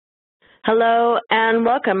Hello and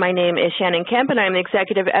welcome. My name is Shannon Kemp and I'm the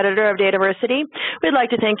Executive Editor of DATAVERSITY. We'd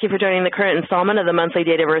like to thank you for joining the current installment of the monthly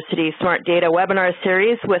DATAVERSITY Smart Data webinar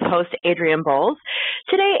series with host Adrian Bowles.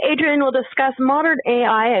 Today, Adrian will discuss modern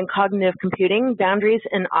AI and cognitive computing, boundaries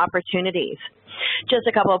and opportunities. Just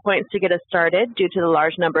a couple of points to get us started. Due to the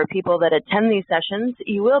large number of people that attend these sessions,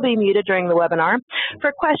 you will be muted during the webinar.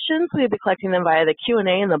 For questions, we'll be collecting them via the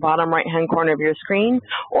Q&A in the bottom right-hand corner of your screen.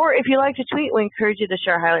 Or if you like to tweet, we encourage you to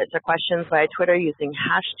share highlights or questions via Twitter using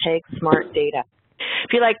 #SmartData.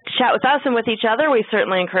 If you'd like to chat with us and with each other, we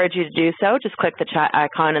certainly encourage you to do so. Just click the chat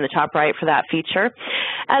icon in the top right for that feature.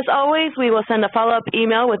 As always, we will send a follow-up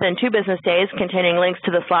email within 2 business days containing links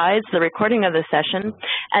to the slides, the recording of the session,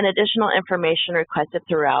 and additional information requested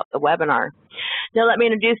throughout the webinar. Now let me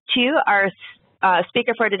introduce to you our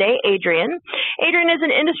speaker for today, Adrian. Adrian is an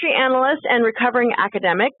industry analyst and recovering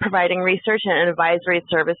academic, providing research and advisory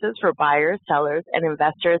services for buyers, sellers, and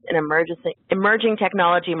investors in emerging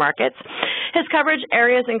technology markets. His coverage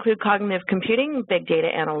areas include cognitive computing, big data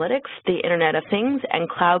analytics, the Internet of Things, and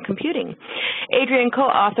cloud computing. Adrian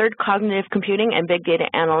co-authored Cognitive Computing and Big Data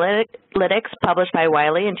Analytics, published by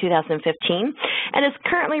Wiley in 2015, and is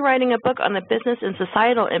currently writing a book on the business and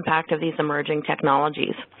societal impact of these emerging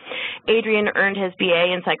technologies. Adrian earned his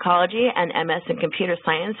BA in psychology and MS in computer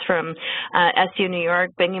science from SU New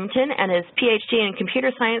York Binghamton and his PhD in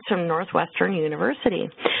computer science from Northwestern University.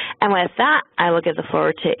 And with that, I will give the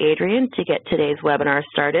floor to Adrian to get today's webinar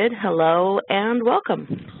started. Hello and welcome.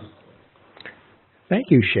 Thank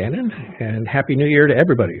you, Shannon, and Happy New Year to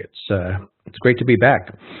everybody. It's great to be back.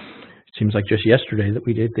 It seems like just yesterday that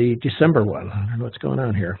we did the December one. I don't know what's going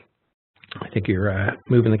on here. I think you're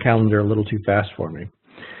moving the calendar a little too fast for me.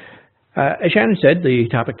 As Shannon said, the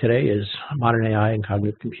topic today is modern AI and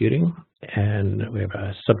cognitive computing, and we have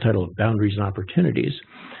a subtitle of Boundaries and Opportunities.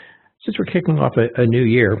 Since we're kicking off a new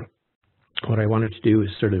year, what I wanted to do is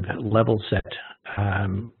sort of level set.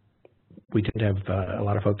 We tend to have a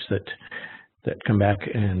lot of folks that come back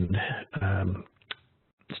and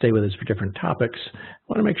stay with us for different topics. I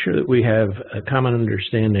want to make sure that we have a common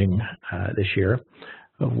understanding this year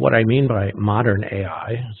of what I mean by modern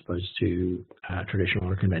AI as opposed to traditional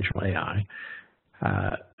or conventional AI,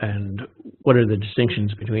 and what are the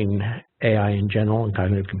distinctions between AI in general and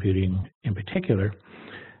cognitive computing in particular,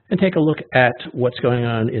 and take a look at what's going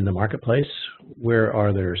on in the marketplace. Where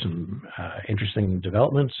are there some interesting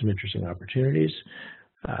developments, some interesting opportunities.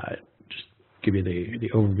 Just give you the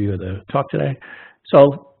overview of the talk today. So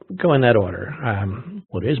I'll go in that order.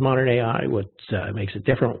 What is modern AI? What makes it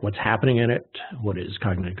different? What's happening in it? What is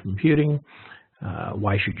cognitive computing?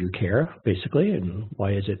 Why should you care, basically, and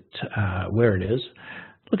why is it where it is?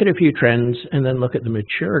 Look at a few trends, and then look at the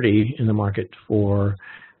maturity in the market for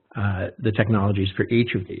the technologies for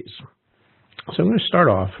each of these. So I'm going to start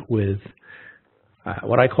off with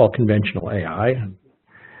what I call conventional AI.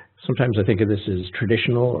 Sometimes I think of this as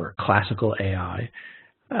traditional or classical AI.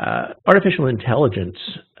 Artificial intelligence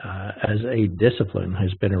as a discipline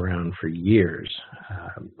has been around for years.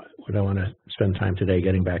 We don't want to spend time today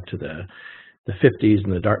getting back to the 50s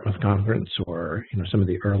and the Dartmouth Conference, or some of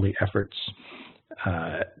the early efforts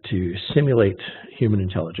to simulate human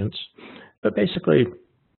intelligence. But basically,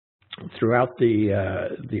 throughout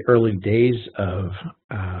the early days of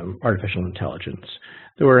artificial intelligence,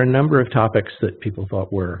 there were a number of topics that people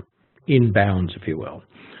thought were in bounds, if you will.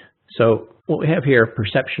 So what we have here: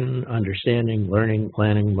 perception, understanding, learning,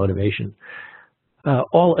 planning, motivation,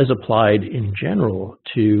 all as applied in general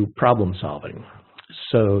to problem solving.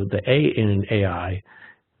 So the A in AI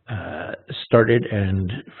started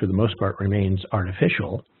and for the most part remains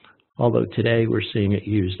artificial, although today we're seeing it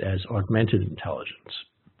used as augmented intelligence.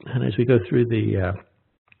 And as we go through the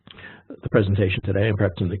presentation today, and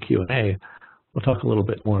perhaps in the Q&A, we'll talk a little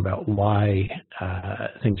bit more about why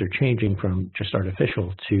things are changing from just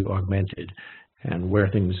artificial to augmented, and where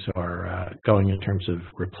things are going in terms of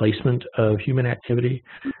replacement of human activity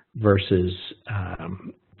versus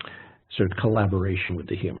sort of collaboration with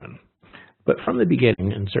the human. But from the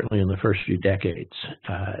beginning, and certainly in the first few decades,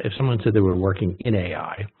 if someone said they were working in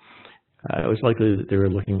AI, it was likely that they were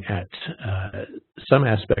looking at some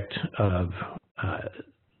aspect of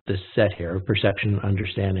this set here: perception,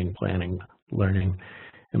 understanding, planning, learning,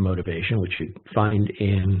 and motivation, which you find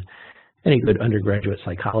in any good undergraduate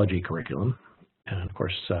psychology curriculum. And of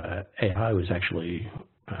course, AI was actually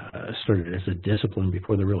started as a discipline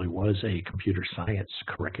before there really was a computer science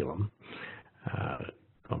curriculum.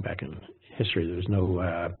 Going back in history, there was no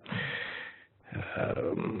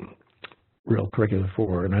real curriculum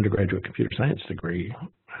for an undergraduate computer science degree.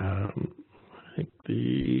 I think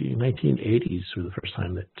the 1980s were the first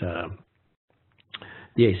time that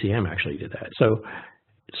The ACM actually did that. So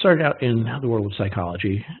it started out in the world of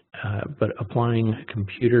psychology, but applying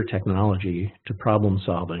computer technology to problem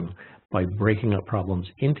solving by breaking up problems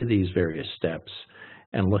into these various steps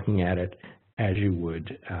and looking at it as you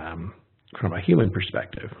would from a human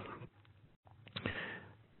perspective.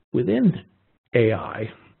 Within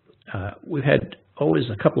AI, we've had always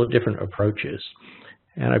a couple of different approaches,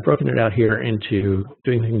 and I've broken it out here into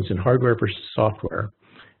doing things in hardware versus software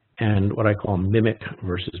and what I call mimic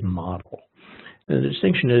versus model. And the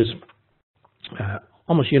distinction is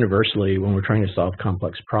almost universally when we're trying to solve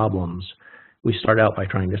complex problems, we start out by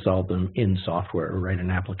trying to solve them in software or write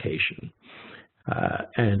an application.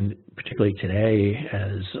 And particularly today,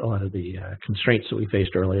 as a lot of the constraints that we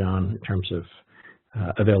faced early on in terms of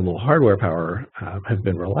available hardware power have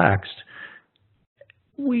been relaxed,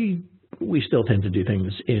 we still tend to do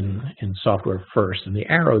things in software first. And the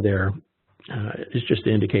arrow there is just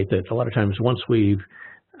to indicate that a lot of times once we've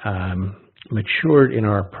matured in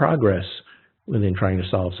our progress within trying to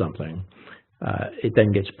solve something, it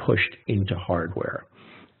then gets pushed into hardware.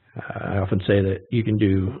 I often say that you can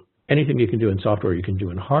do anything you can do in software, you can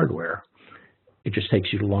do in hardware. It just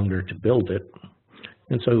takes you longer to build it.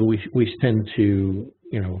 And so we tend to,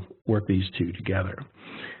 work these two together.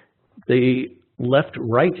 The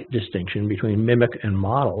left-right distinction between mimic and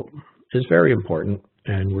model is very important,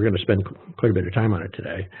 and we're going to spend quite a bit of time on it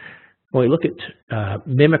today. When we look at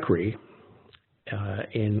mimicry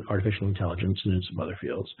in artificial intelligence and in some other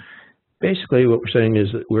fields, basically what we're saying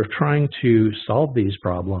is that we're trying to solve these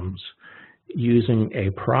problems using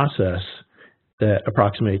a process that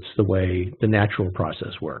approximates the way the natural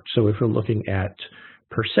process works. So if we're looking at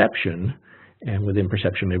perception, and within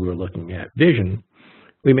perception maybe we're looking at vision,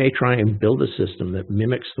 we may try and build a system that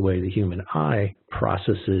mimics the way the human eye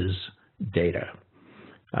processes data.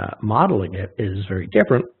 Modeling it is very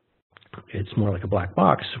different. It's more like a black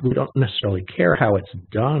box. We don't necessarily care how it's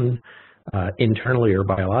done internally or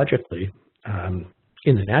biologically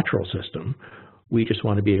in the natural system. We just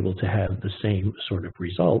want to be able to have the same sort of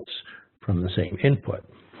results from the same input.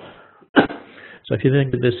 So if you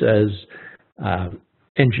think of this as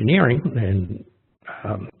engineering and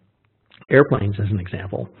airplanes as an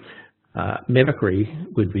example, mimicry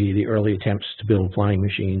would be the early attempts to build flying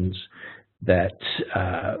machines that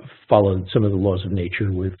followed some of the laws of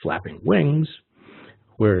nature with flapping wings,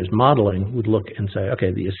 whereas modeling would look and say,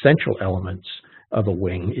 okay, the essential elements of a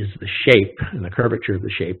wing is the shape and the curvature of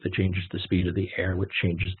the shape that changes the speed of the air, which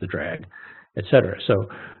changes the drag, et cetera. So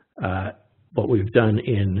what we've done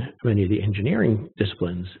in many of the engineering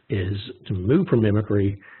disciplines is to move from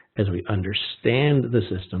mimicry as we understand the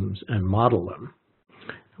systems and model them.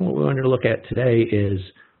 And what we want to look at today is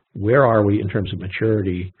where are we in terms of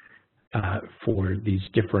maturity for these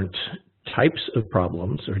different types of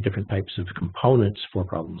problems or different types of components for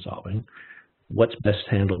problem solving. What's best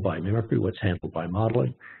handled by mimicry, what's handled by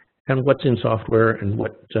modeling, and what's in software, and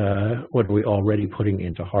what are we already putting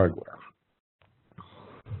into hardware.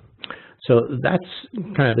 So that's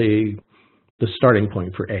kind of the starting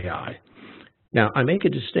point for AI. Now, I make a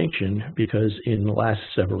distinction because in the last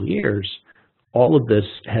several years, all of this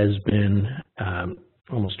has been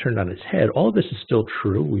almost turned on its head. All of this is still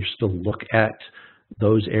true. We still look at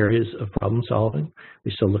those areas of problem solving.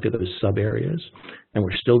 We still look at those sub areas, and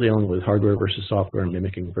we're still dealing with hardware versus software and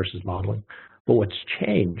mimicking versus modeling. But what's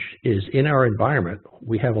changed is in our environment,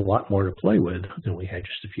 we have a lot more to play with than we had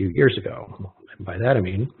just a few years ago. And by that I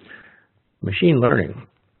mean machine learning.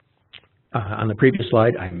 On the previous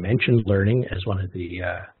slide, I mentioned learning as one of the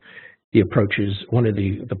approaches, one of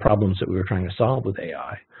the problems that we were trying to solve with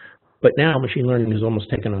AI. But now machine learning has almost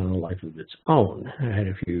taken on a life of its own. And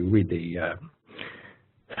if you read the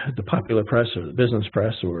popular press or the business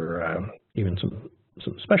press or even some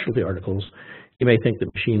specialty articles, you may think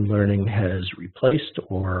that machine learning has replaced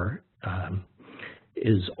or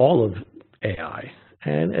is all of AI,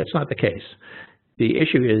 and it's not the case. The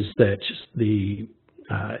issue is that the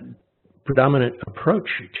predominant approach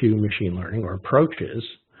to machine learning or approaches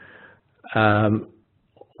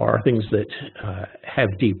are things that have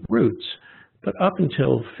deep roots, but up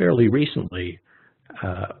until fairly recently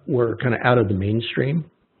were kind of out of the mainstream.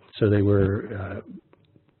 So there were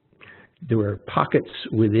pockets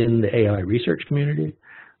within the AI research community,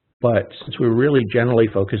 but since we're really generally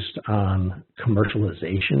focused on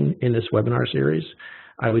commercialization in this webinar series,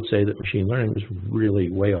 I would say that machine learning is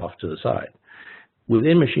really way off to the side.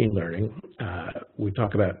 Within machine learning, we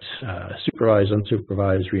talk about supervised,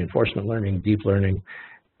 unsupervised, reinforcement learning, deep learning.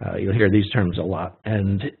 You'll hear these terms a lot,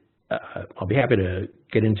 and I'll be happy to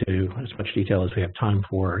get into as much detail as we have time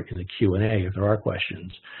for in the Q&A if there are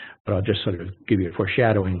questions, but I'll just sort of give you a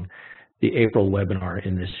foreshadowing the April webinar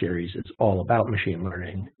in this series is all about machine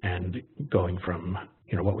learning and going from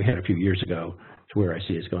what we had a few years ago to where I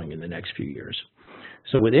see is going in the next few years.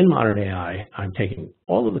 So within modern AI, I'm taking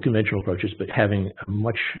all of the conventional approaches, but having a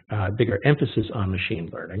much bigger emphasis on machine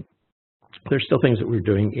learning. There's still things that we're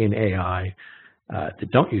doing in AI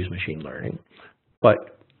that don't use machine learning,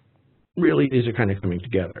 but really these are kind of coming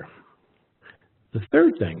together. The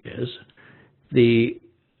third thing is the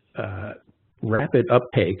rapid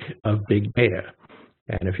uptake of big data.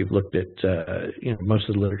 And if you've looked at most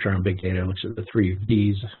of the literature on big data, looks at the 3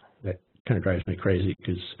 Ds. That kind of drives me crazy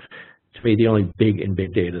because to me the only big in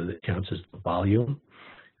big data that counts is the volume.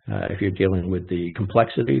 If you're dealing with the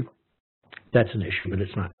complexity, that's an issue, but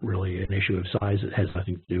it's not really an issue of size. It has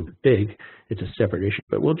nothing to do with big. It's a separate issue.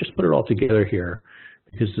 But we'll just put it all together here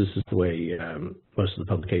because this is the way most of the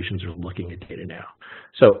publications are looking at data now.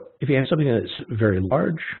 So if you have something that's very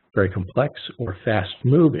large, very complex, or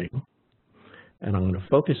fast-moving, and I'm going to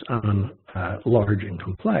focus on large and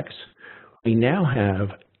complex, we now have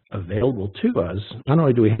available to us, not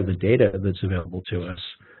only do we have the data that's available to us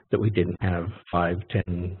that we didn't have 5,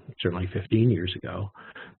 10, certainly 15 years ago,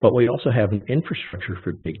 but we also have an infrastructure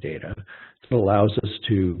for big data that allows us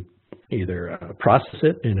to either process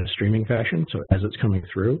it in a streaming fashion, so as it's coming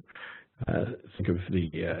through, think of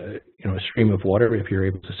the a stream of water. If you're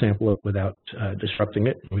able to sample it without disrupting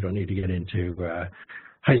it, we don't need to get into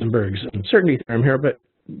Heisenberg's uncertainty theorem here, but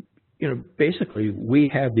basically we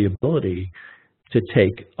have the ability to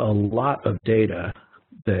take a lot of data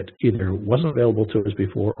that either wasn't available to us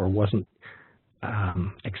before or wasn't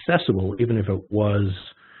accessible, even if it was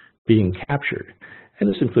being captured. And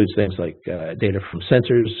this includes things like data from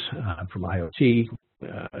sensors, from IoT,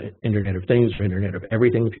 Internet of Things, or Internet of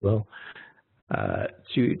Everything, if you will,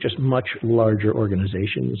 to just much larger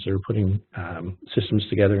organizations that are putting systems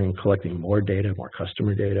together and collecting more data, more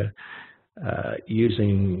customer data,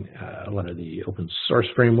 using a lot of the open source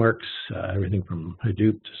frameworks, everything from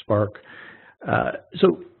Hadoop to Spark.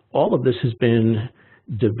 So all of this has been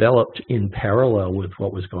developed in parallel with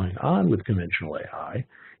what was going on with conventional AI,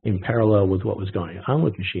 in parallel with what was going on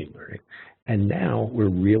with machine learning. And now we're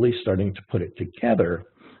really starting to put it together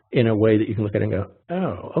in a way that you can look at it and go,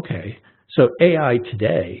 oh, okay. So AI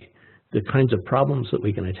today, the kinds of problems that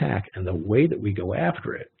we can attack and the way that we go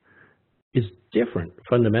after it is different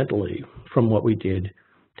fundamentally from what we did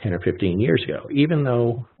 10 or 15 years ago. Even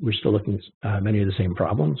though we're still looking at many of the same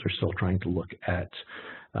problems, we're still trying to look at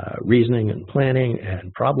reasoning and planning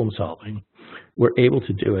and problem solving, we're able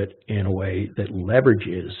to do it in a way that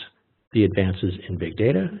leverages the advances in big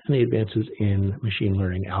data and the advances in machine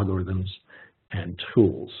learning algorithms and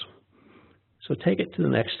tools. So take it to the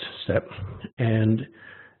next step. And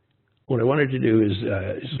what I wanted to do is,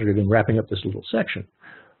 sort of in wrapping up this little section,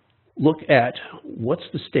 look at what's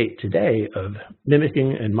the state today of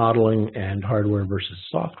mimicking and modeling and hardware versus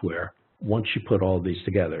software once you put all these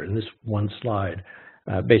together. And this one slide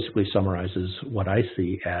basically summarizes what I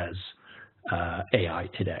see as AI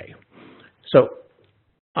today. So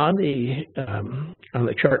on the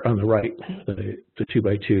chart on the right, the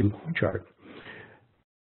 2x2 chart,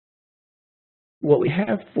 what we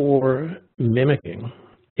have for mimicking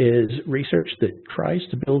is research that tries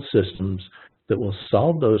to build systems that will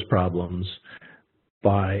solve those problems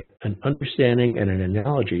by an understanding and an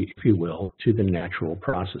analogy, if you will, to the natural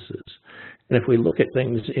processes. And if we look at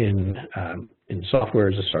things in software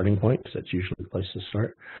as a starting point, because that's usually the place to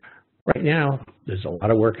start, right now there's a lot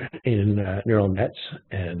of work in neural nets,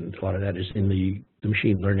 and a lot of that is in the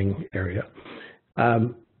machine learning area.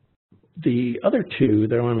 The other two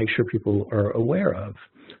that I want to make sure people are aware of,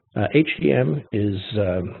 HTM is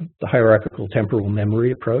the hierarchical temporal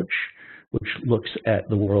memory approach, which looks at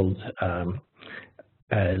the world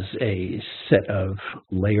as a set of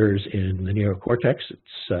layers in the neocortex.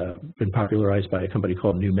 It's been popularized by a company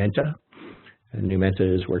called Numenta, and Numenta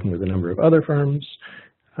is working with a number of other firms.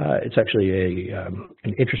 It's actually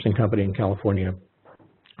an interesting company in California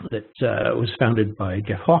that was founded by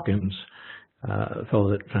Jeff Hawkins, a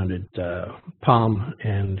fellow that founded Palm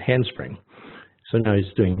and Handspring. So now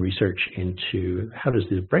he's doing research into how does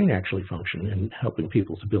the brain actually function and helping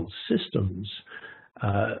people to build systems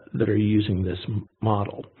that are using this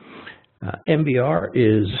model. MBR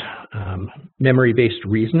is memory-based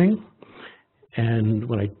reasoning. And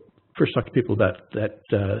when I first talk to people about that,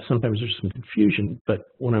 sometimes there's some confusion, but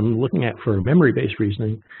what I'm looking at for memory-based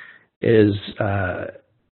reasoning is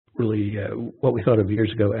really what we thought of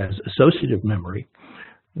years ago as associative memory,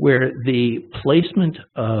 where the placement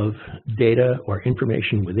of data or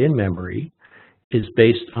information within memory is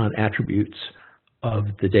based on attributes of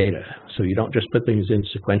the data. So you don't just put things in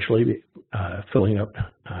sequentially filling up,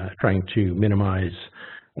 trying to minimize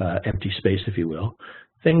empty space, if you will.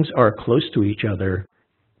 Things are close to each other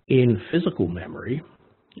in physical memory,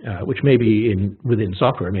 which may be within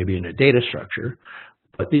software, maybe in a data structure,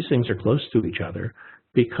 but these things are close to each other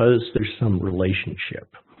because there's some relationship.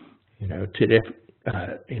 Today,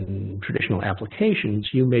 in traditional applications,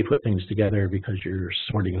 you may put things together because you're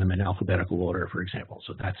sorting them in alphabetical order, for example.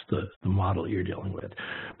 So that's the model you're dealing with.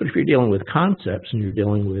 But if you're dealing with concepts and you're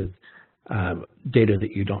dealing with data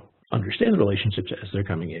that you don't understand the relationships as they're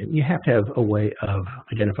coming in, you have to have a way of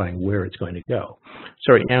identifying where it's going to go.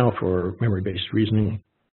 So right now, for memory-based reasoning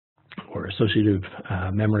or associative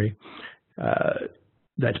memory,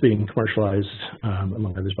 that's being commercialized,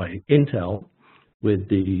 among others, by Intel with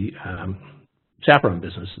the Saffron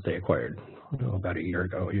business that they acquired about a year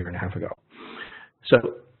and a half ago. So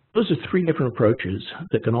those are three different approaches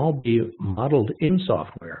that can all be modeled in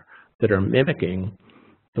software that are mimicking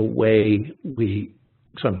the way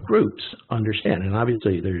some groups understand. And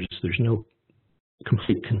obviously there's no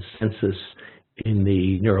complete consensus in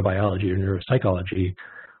the neurobiology or neuropsychology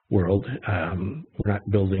world. We're not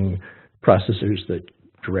building processors that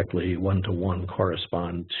directly one-to-one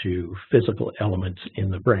correspond to physical elements in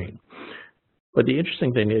the brain. But the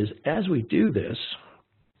interesting thing is, as we do this,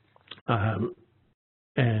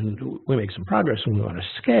 and we make some progress when we want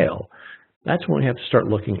to scale, that's when we have to start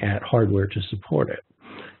looking at hardware to support it.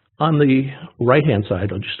 On the right-hand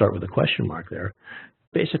side, I'll just start with a question mark there.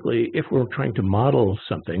 Basically, if we're trying to model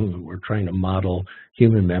something, we're trying to model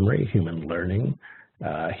human memory, human learning,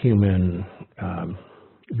 human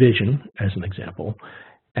vision, as an example,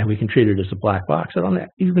 and we can treat it as a black box. I don't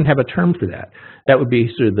even have a term for that. That would be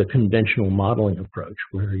sort of the conventional modeling approach,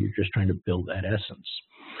 where you're just trying to build that essence.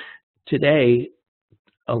 Today,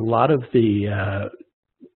 a lot of the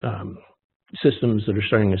systems that are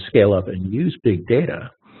starting to scale up and use big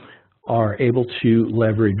data are able to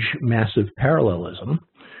leverage massive parallelism.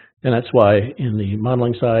 And that's why in the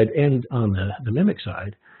modeling side and on the mimic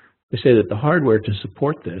side, they say that the hardware to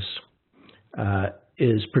support this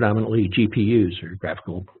is predominantly GPUs, or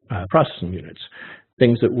graphical processing units,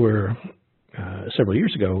 things that were several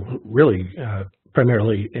years ago really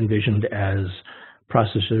primarily envisioned as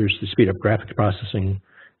processors to speed up graphics processing,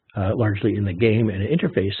 largely in the game and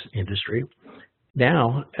interface industry.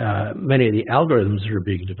 Now, many of the algorithms that are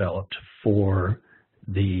being developed for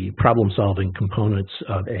the problem-solving components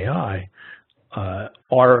of AI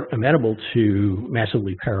are amenable to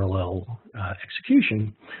massively parallel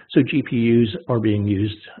execution. So GPUs are being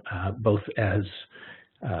used both as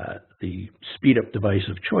the speed-up device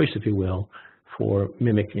of choice, if you will, for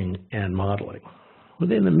mimicking and modeling.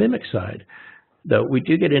 Within the mimic side, though, we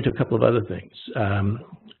do get into a couple of other things.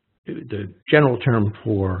 The general term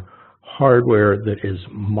for hardware that is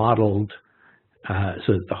modeled,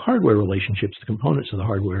 so that the hardware relationships, the components of the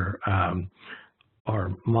hardware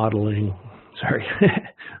are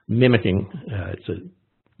mimicking.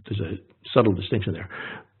 There's a subtle distinction there.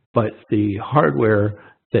 But the hardware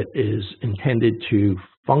that is intended to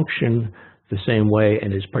function the same way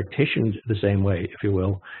and is partitioned the same way, if you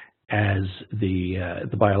will, as the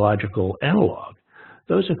biological analog,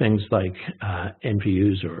 those are things like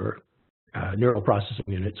NPUs, or neural processing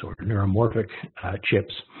units, or neuromorphic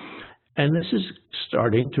chips. And this is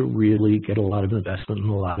starting to really get a lot of investment and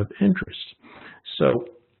a lot of interest. So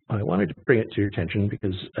I wanted to bring it to your attention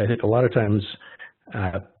because I think a lot of times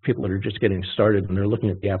people that are just getting started, when they're looking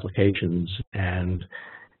at the applications, and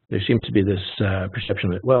there seems to be this perception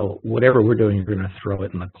that, well, whatever we're doing, we're going to throw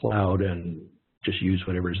it in the cloud and just use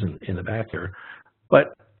whatever's in the back there.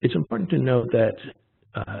 But it's important to note that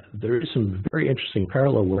there is some very interesting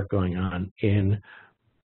parallel work going on in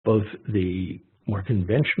both the more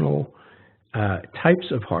conventional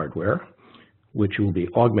types of hardware, which will be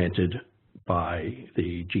augmented by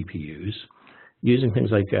the GPUs, using things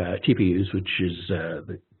like TPUs, which is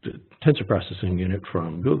the tensor processing unit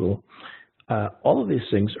from Google. All of these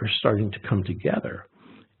things are starting to come together.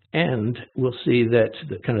 And we'll see that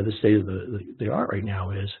kind of the state of the art right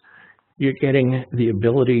now is you're getting the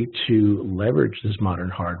ability to leverage this modern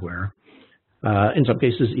hardware, in some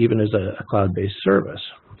cases even as a cloud-based service.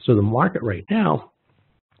 So the market right now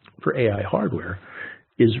for AI hardware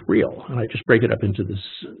is real. And I just break it up into this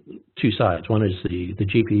two sides. One is the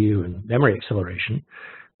GPU and memory acceleration,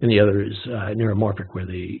 and the other is neuromorphic, where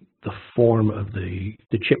the form of the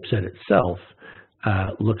chipset itself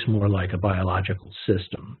looks more like a biological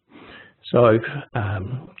system. So I've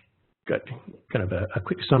got kind of a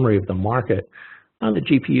quick summary of the market. On the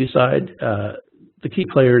GPU side, the key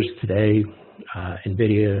players today,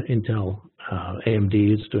 NVIDIA, Intel,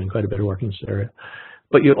 AMD is doing quite a bit of work in this area.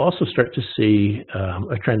 But you also start to see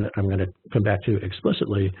a trend that I'm going to come back to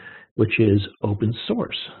explicitly, which is open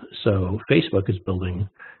source. So Facebook is building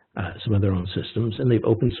some of their own systems, and they've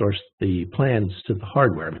open sourced the plans to the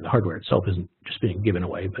hardware. I mean, the hardware itself isn't just being given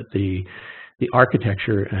away, but the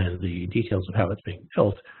architecture and the details of how it's being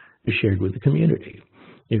built is shared with the community.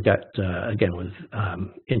 You've got, again, with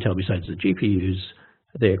Intel, besides the GPUs,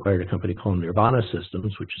 they acquired a company called Nirvana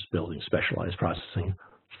Systems, which is building specialized processing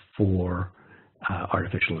for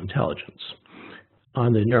artificial intelligence.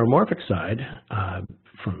 On the neuromorphic side,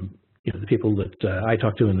 from the people that I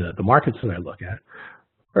talk to in the markets that I look at,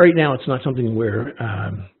 right now it's not something where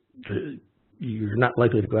you're not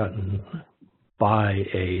likely to go out and buy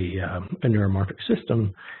a neuromorphic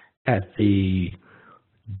system at the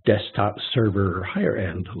desktop server higher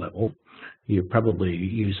end level. You probably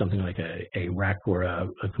use something like a rack or a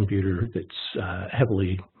computer that's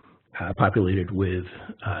heavily populated with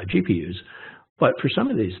GPUs. But for some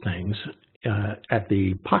of these things, at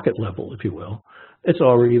the pocket level, if you will, it's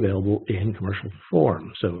already available in commercial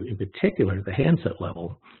form. So in particular, the handset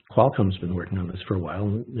level, Qualcomm's been working on this for a while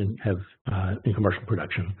and have in commercial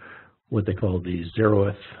production what they call the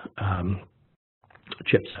zeroth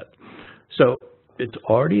chipset. So it's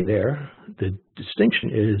already there. The distinction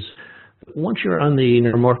is once you're on the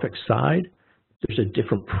neuromorphic side, there's a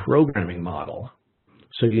different programming model.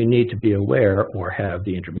 So you need to be aware or have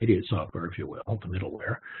the intermediate software, if you will, the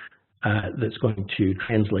middleware, that's going to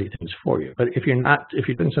translate things for you. But if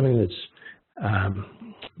you're doing something that's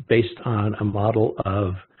based on a model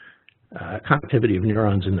of connectivity of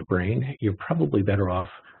neurons in the brain, you're probably better off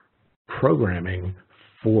programming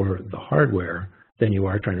for the hardware than you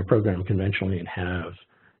are trying to program conventionally and have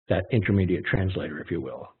that intermediate translator, if you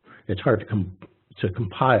will. It's hard to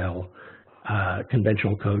compile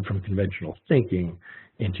conventional code from conventional thinking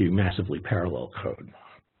into massively parallel code.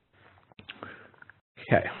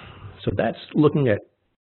 Okay, so that's looking at,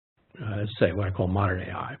 say, what I call modern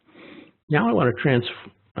AI. Now I want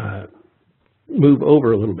to move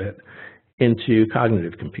over a little bit into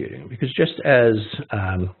cognitive computing, because just as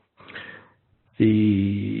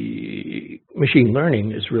the machine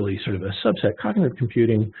learning is really sort of a subset, cognitive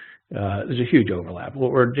computing, there's a huge overlap.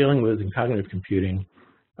 What we're dealing with in cognitive computing,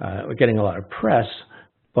 we're getting a lot of press,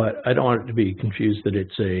 but I don't want it to be confused that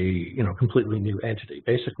it's a completely new entity.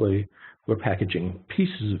 Basically, we're packaging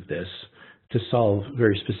pieces of this to solve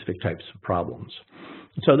very specific types of problems.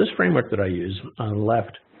 And so this framework that I use on the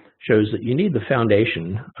left shows that you need the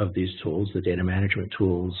foundation of these tools, the data management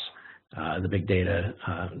tools, the big data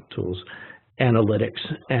tools, analytics,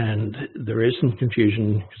 and there is some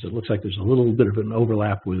confusion because it looks like there's a little bit of an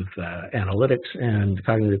overlap with analytics and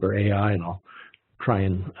cognitive or AI, and I'll try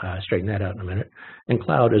and straighten that out in a minute. And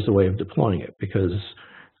cloud is the way of deploying it, because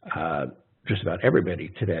just about everybody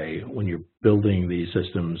today, when you're building these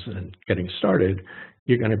systems and getting started,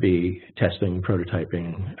 you're going to be testing,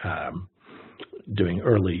 prototyping, doing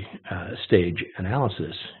early stage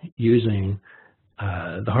analysis using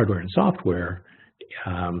the hardware and software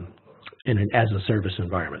in an as-a-service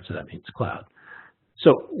environment, so that means cloud.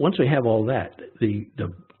 So once we have all that, the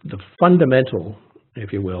fundamental,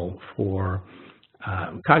 if you will, for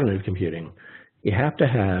cognitive computing, you have to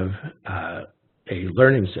have a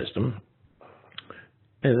learning system,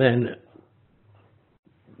 and then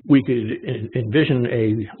we could envision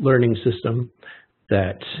a learning system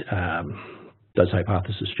that does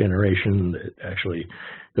hypothesis generation, that actually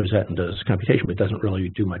goes out and does computation, but doesn't really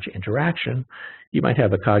do much interaction. You might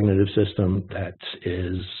have a cognitive system that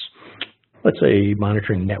is, let's say,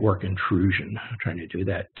 monitoring network intrusion, trying to do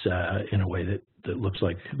that in a way that looks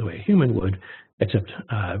like the way a human would, except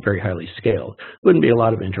very highly scaled. Wouldn't be a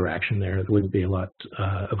lot of interaction there. There wouldn't be a lot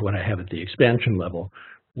of what I have at the expansion level,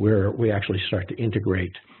 where we actually start to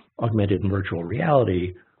integrate augmented and virtual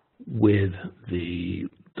reality with the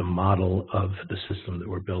model of the system that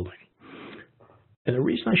we're building. And the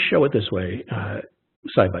reason I show it this way,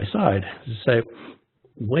 side by side, is to say,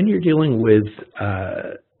 when you're dealing with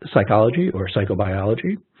psychology or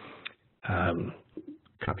psychobiology,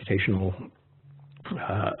 computational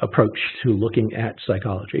approach to looking at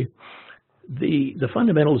psychology, the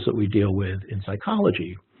fundamentals that we deal with in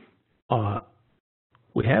psychology,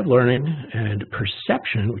 we have learning and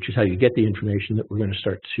perception, which is how you get the information that we're going to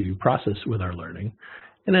start to process with our learning.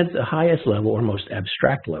 And at the highest level, or most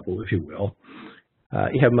abstract level, if you will,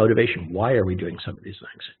 you have motivation. Why are we doing some of these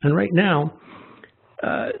things? And right now,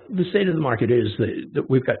 the state of the market is that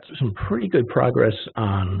we've got some pretty good progress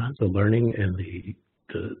on the learning and the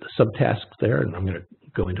subtasks there, and I'm going to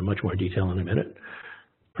go into much more detail in a minute.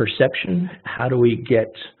 Perception, how do we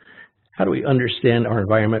get how do we understand our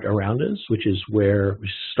environment around us, which is where we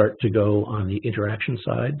start to go on the interaction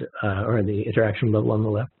side, or on the interaction level on the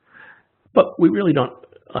left. But we really don't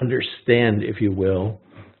understand, if you will,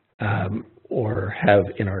 or have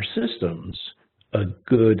in our systems a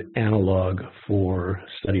good analog for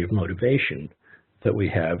study of motivation that we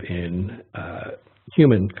have in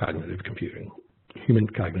human cognitive computing, human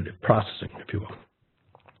cognitive processing, if you will.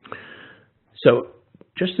 So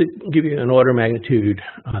just to give you an order of magnitude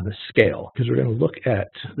on the scale, because we're going to look at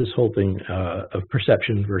this whole thing of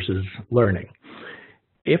perception versus learning.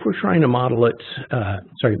 If we're trying to model it,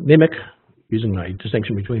 mimic, using my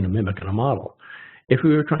distinction between a mimic and a model, if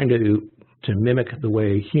we were trying to mimic the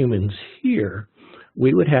way humans hear,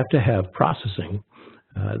 we would have to have processing,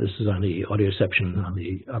 this is on the audioception on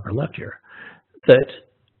the upper left here, that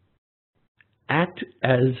act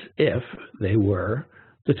as if they were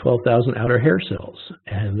the 12,000 outer hair cells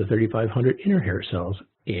and the 3,500 inner hair cells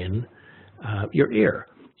in your ear.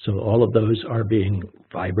 So all of those are being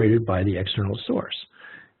vibrated by the external source.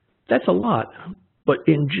 That's a lot, but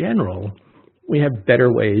in general, we have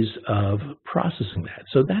better ways of processing that.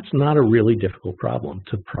 So that's not a really difficult problem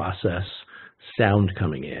to process sound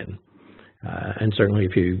coming in. And certainly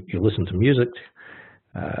if you listen to music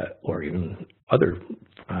or even other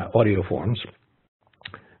audio forms,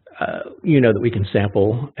 you know that we can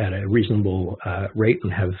sample at a reasonable rate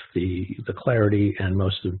and have the clarity and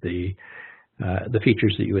most of the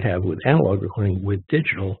features that you would have with analog recording with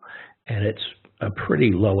digital, and it's a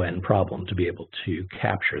pretty low-end problem to be able to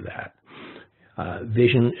capture that.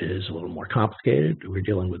 Vision is a little more complicated. We're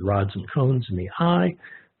dealing with rods and cones in the eye.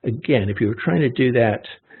 Again, if you were trying to do that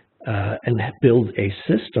and build a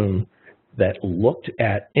system that looked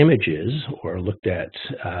at images or looked at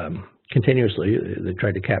continuously, that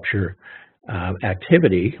tried to capture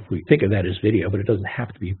activity, we think of that as video, but it doesn't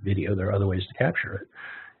have to be video. There are other ways to capture it.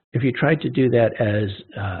 If you tried to do that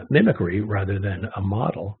as mimicry rather than a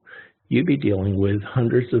model, you'd be dealing with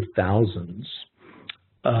hundreds of thousands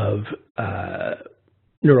of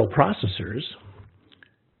neural processors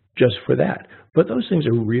just for that. But those things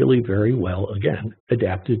are really very well, again,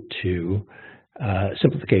 adapted to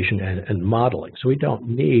simplification and modeling. So we don't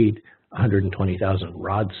need 120,000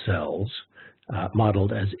 rod cells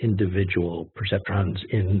modeled as individual perceptrons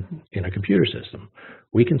in a computer system.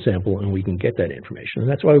 We can sample and we can get that information. And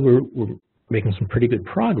that's why we're making some pretty good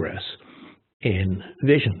progress in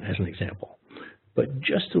vision, as an example. But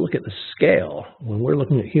just to look at the scale, when we're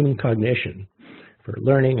looking at human cognition for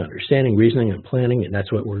learning, understanding, reasoning, and planning, and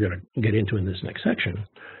that's what we're going to get into in this next section,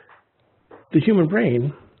 the human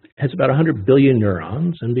brain has about 100 billion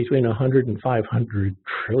neurons and between 100 and 500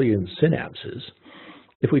 trillion synapses.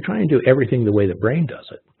 If we try and do everything the way the brain does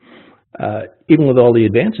it, even with all the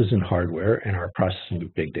advances in hardware and our processing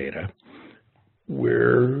of big data,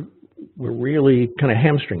 we're really kind of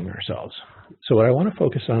hamstringing ourselves. So what I want to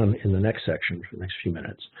focus on in the next section for the next few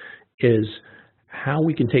minutes is how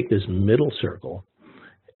we can take this middle circle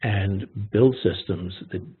and build systems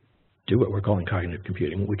that do what we're calling cognitive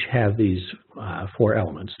computing, which have these four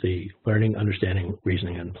elements: the learning, understanding,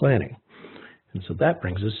 reasoning, and planning. And so that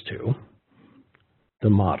brings us to the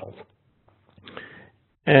model.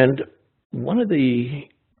 And one of the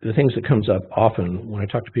things that comes up often when I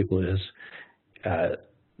talk to people is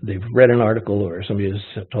they've read an article or somebody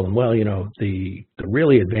has told them, well, you know, the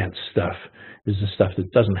really advanced stuff is the stuff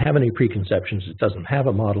that doesn't have any preconceptions, it doesn't have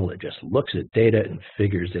a model, it just looks at data and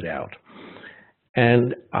figures it out.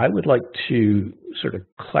 And I would like to sort of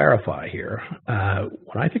clarify here.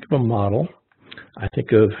 When I think of a model, I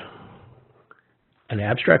think of an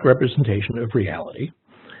abstract representation of reality.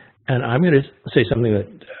 And I'm going to say something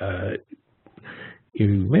that you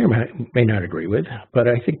may or may not agree with, but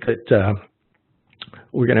I think that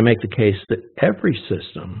we're going to make the case that every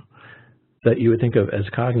system that you would think of as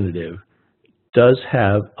cognitive does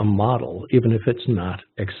have a model, even if it's not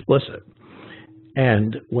explicit.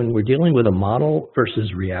 And when we're dealing with a model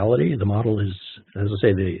versus reality, the model is, as I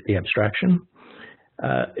say, the abstraction.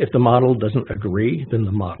 If the model doesn't agree, then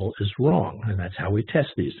the model is wrong. And that's how we test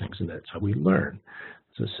these things, and that's how we learn.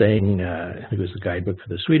 It's a saying, I think it was the guidebook for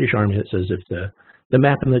the Swedish Army that says, if the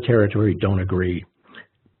map and the territory don't agree,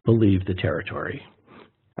 believe the territory.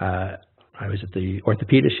 I was at the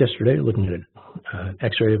orthopedist yesterday looking at an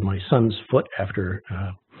x-ray of my son's foot after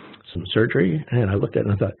some surgery, and I looked at it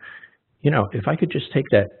and I thought, you know, if I could just take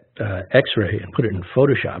that x-ray and put it in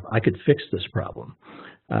Photoshop, I could fix this problem.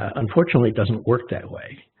 Unfortunately, it doesn't work that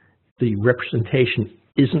way. The representation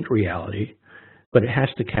isn't reality, but it has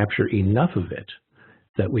to capture enough of it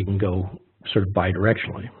that we can go sort of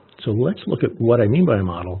bidirectionally. So let's look at what I mean by a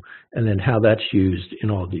model and then how that's used in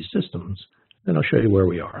all of these systems. Then I'll show you where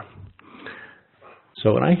we are.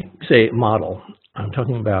 So when I say model, I'm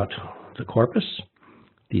talking about the corpus,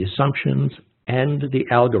 the assumptions, and the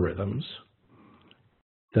algorithms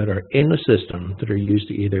that are in the system that are used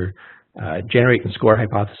to either generate and score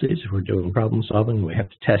hypotheses. If we're doing problem solving, we have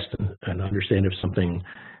to test and understand if something,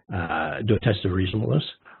 do a test of reasonableness,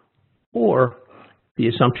 or the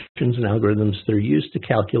assumptions and algorithms that are used to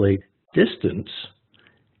calculate distance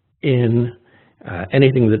in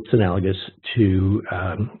anything that's analogous to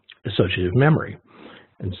associative memory.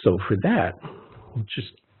 And so for that, we'll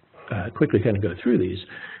just quickly kind of go through these.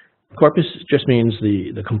 Corpus just means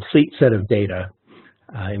the complete set of data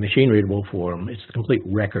in machine-readable form. It's the complete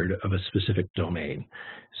record of a specific domain.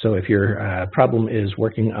 So if your problem is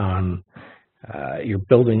working on, you're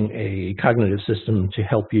building a cognitive system to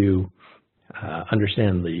help you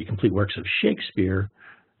understand the complete works of Shakespeare,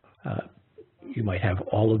 you might have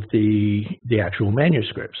all of the actual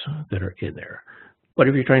manuscripts that are in there. But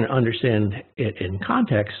if you're trying to understand it in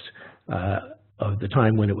context of the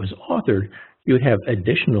time when it was authored, you would have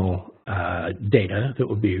additional data that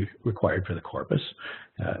would be required for the corpus.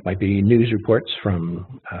 It might be news reports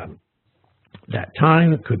from that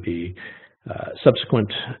time. It could be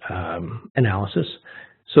subsequent analysis.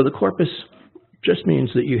 So the corpus just means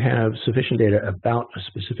that you have sufficient data about a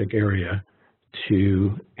specific area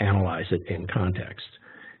to analyze it in context.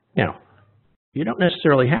 Now, you don't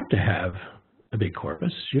necessarily have to have a big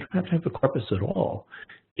corpus. You don't have to have a corpus at all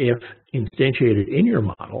if instantiated in your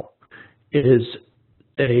model is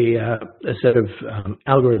a set of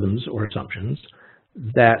algorithms or assumptions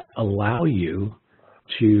that allow you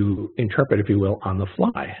to interpret, if you will, on the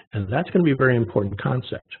fly. And that's going to be a very important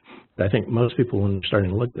concept that I think most people, when they're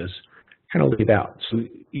starting to look at this, kind of leave out. So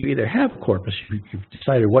you either have a corpus, you've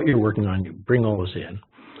decided what you're working on, you bring all this in,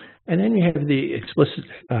 and then you have the explicit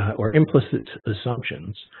or implicit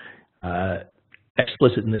assumptions.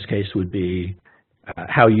 Explicit in this case would be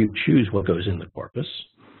how you choose what goes in the corpus.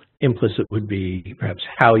 Implicit would be perhaps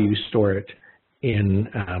how you store it in,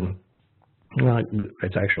 well,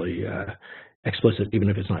 it's actually explicit even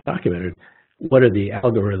if it's not documented. What are the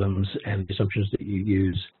algorithms and the assumptions that you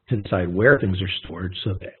use to decide where things are stored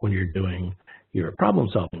so that when you're doing your problem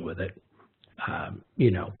solving with it,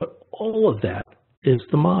 you know, but all of that is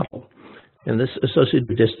the model. And this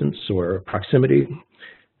associated distance or proximity,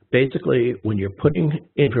 basically when you're putting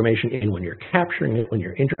information in, when you're capturing it, when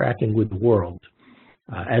you're interacting with the world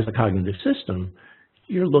as a cognitive system,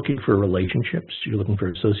 you're looking for relationships, you're looking for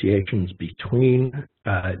associations between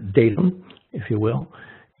datum, if you will.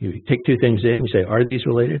 You take two things in, you say, are these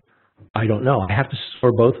related? I don't know. I have to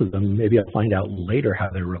store both of them. Maybe I'll find out later how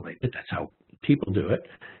they're related. That's how people do it.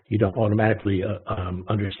 You don't automatically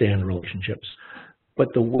understand relationships. But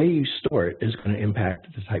the way you store it is going to impact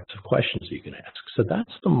the types of questions you can ask. So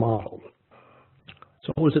that's the model.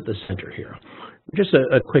 So what was at the center here? Just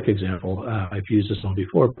a quick example. I've used this one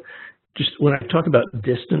before. Just when I talk about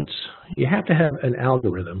distance, you have to have an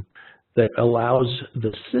algorithm that allows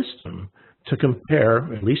the system to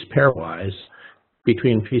compare, at least pairwise,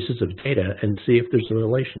 between pieces of data and see if there's a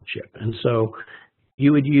relationship. And so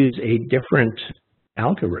you would use a different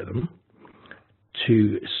algorithm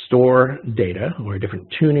to store data, or a different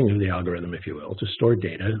tuning of the algorithm, if you will, to store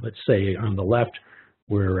data. Let's say on the left,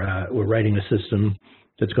 we're writing a system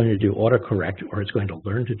that's going to do autocorrect, or it's going to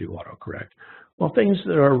learn to do autocorrect. Well, things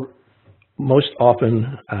that are most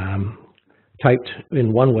often typed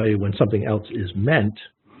in one way when something else is meant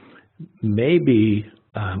may be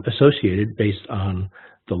associated based on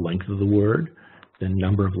the length of the word, the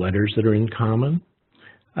number of letters that are in common,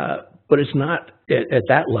 but it's not at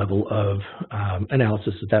that level of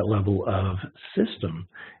analysis, at that level of system.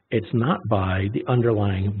 It's not by the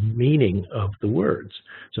underlying meaning of the words.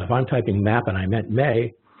 So if I'm typing map and I meant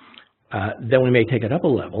may, then we may take it up a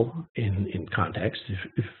level in context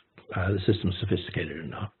if the system's sophisticated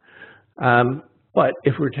enough. But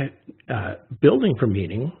if we're building for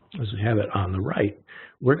meaning, as we have it on the right,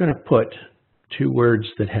 we're going to put two words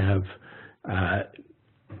that have,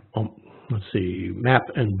 let's see, map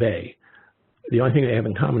and bay. The only thing they have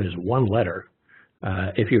in common is one letter.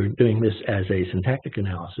 If you're doing this as a syntactic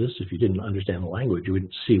analysis, if you didn't understand the language, you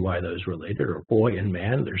wouldn't see why those related. Or boy and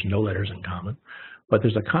man, there's no letters in common. But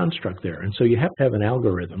there's a construct there. And so you have to have an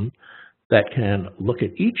algorithm that can look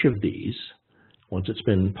at each of these once it's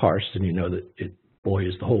been parsed and you know that boy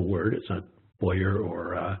is the whole word, it's not boyer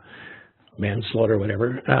or manslaughter,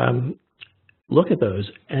 whatever. Look at those,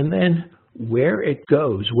 and then where it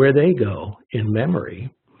goes, where they go in memory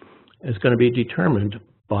is going to be determined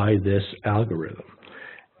by this algorithm.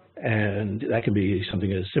 And that can be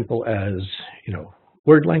something as simple as, you know,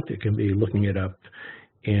 word length. It can be looking it up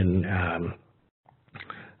in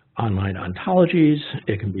online ontologies.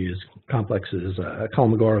 It can be as complex as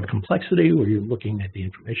Kolmogorov complexity, where you're looking at the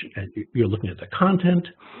information, you're looking at the content.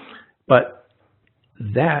 But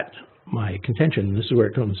that, my contention, this is where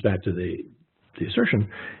it comes back to the assertion,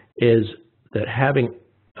 is that having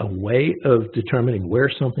a way of determining where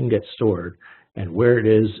something gets stored and where it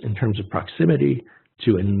is in terms of proximity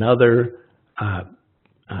to another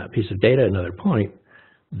piece of data, another point,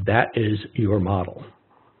 that is your model.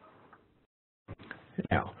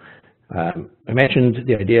 Now, I mentioned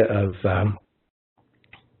the idea of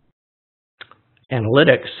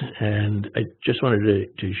analytics, and I just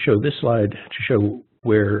wanted to show this slide to show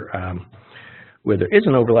where there is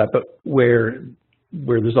an overlap, but where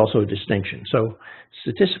there's also a distinction. So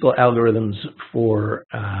statistical algorithms for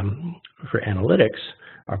analytics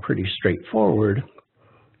are pretty straightforward.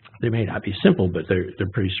 They may not be simple, but they're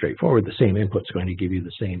pretty straightforward. The same input's going to give you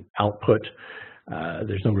the same output.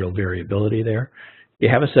 There's no real variability there. You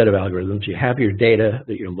have a set of algorithms, you have your data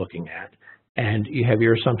that you're looking at, and you have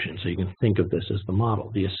your assumptions. So you can think of this as the model.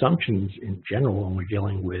 The assumptions in general, when we're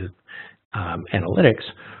dealing with analytics,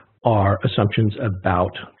 are assumptions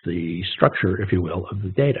about the structure, if you will, of the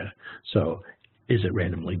data. So is it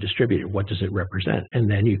randomly distributed? What does it represent? And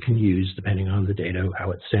then you can use, depending on the data,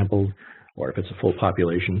 how it's sampled, or if it's a full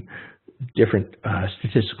population, different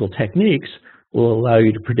statistical techniques will allow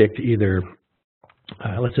you to predict either,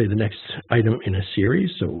 let's say, the next item in a series.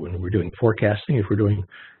 So when we're doing forecasting, if we're doing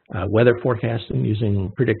weather forecasting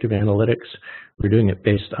using predictive analytics, we're doing it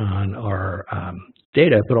based on our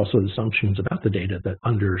data, but also the assumptions about the data that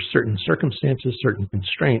under certain circumstances, certain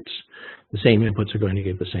constraints, the same inputs are going to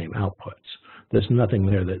give the same outputs. There's nothing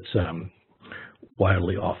there that's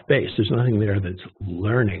wildly off base. There's nothing there that's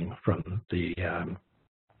learning from the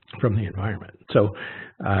environment. So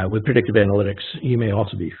with predictive analytics, you may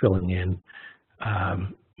also be filling in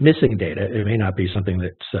missing data. It may not be something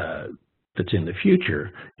that's in the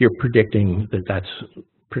future. You're predicting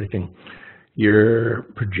you're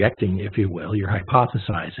projecting, if you will, you're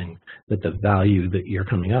hypothesizing that the value that you're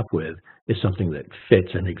coming up with is something that fits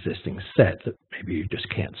an existing set that maybe you just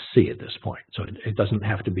can't see at this point. So it doesn't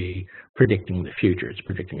have to be predicting the future, it's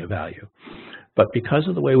predicting a value. But because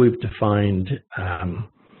of the way we've defined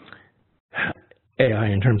AI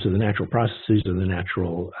in terms of the natural processes and the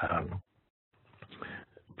natural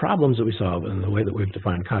problems that we solve, and the way that we've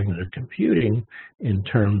defined cognitive computing in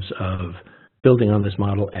terms of building on this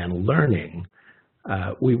model and learning,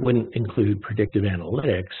 we wouldn't include predictive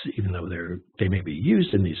analytics, even though they may be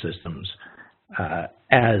used in these systems,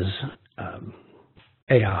 as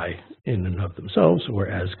AI in and of themselves, or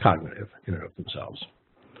as cognitive in and of themselves.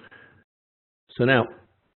 So now,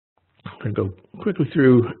 I'm going to go quickly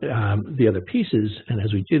through the other pieces, and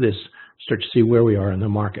as we do this, start to see where we are in the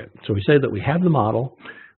market. So we say that we have the model,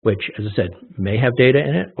 which, as I said, may have data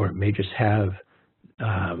in it, or it may just have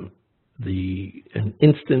an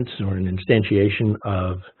instance or an instantiation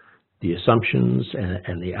of the assumptions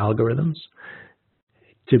and the algorithms.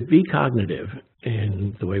 To be cognitive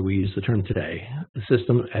in the way we use the term today, the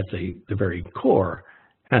system at the very core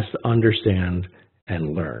has to understand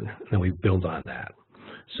and learn, and we build on that.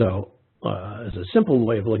 So as a simple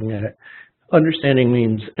way of looking at it, understanding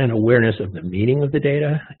means an awareness of the meaning of the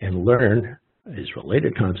data, and learn is a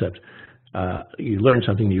related concept. You learn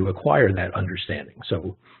something, you acquire that understanding.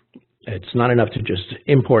 So it's not enough to just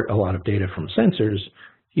import a lot of data from sensors.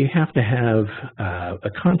 You have to have a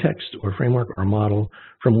context or framework or model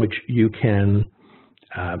from which you can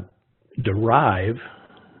derive,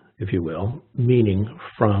 if you will, meaning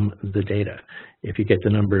from the data. If you get the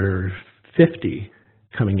number 50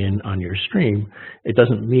 coming in on your stream, it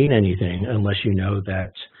doesn't mean anything unless you know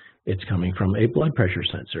that it's coming from a blood pressure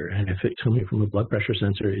sensor. And if it's coming from a blood pressure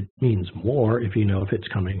sensor, it means more if you know if it's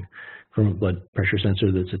coming from a blood pressure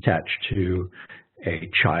sensor that's attached to a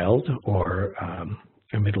child or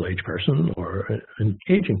a middle-aged person or an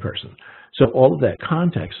aging person. So all of that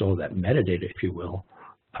context, all of that metadata, if you will,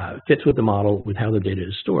 fits with the model, with how the data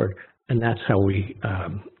is stored, and that's how we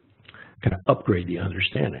kind of upgrade the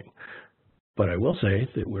understanding. But I will say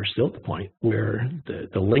that we're still at the point where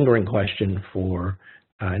the lingering question for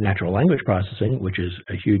natural language processing, which is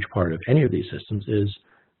a huge part of any of these systems, is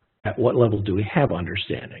at what level do we have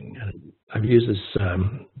understanding? And I've used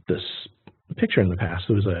this picture in the past.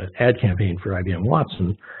 There was an ad campaign for IBM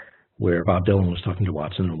Watson where Bob Dylan was talking to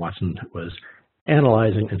Watson, and Watson was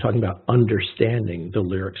analyzing and talking about understanding the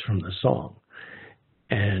lyrics from the song.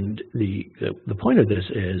 And the point of this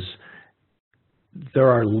is there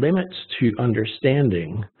are limits to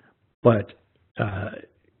understanding, but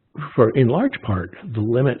in large part, the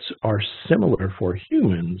limits are similar for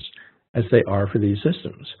humans as they are for these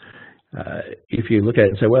systems. If you look at it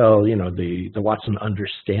and say, well, you know, the Watson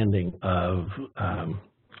understanding of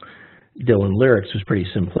Dylan lyrics was pretty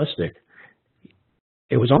simplistic,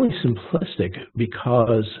 it was only simplistic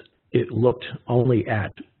because it looked only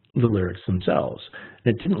at the lyrics themselves.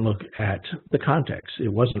 It didn't look at the context. It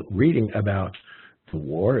wasn't reading about the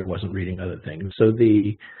war. It wasn't reading other things. So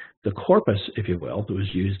the corpus, if you will, that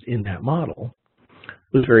was used in that model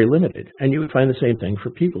was very limited. And you would find the same thing for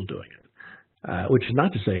people doing it, which is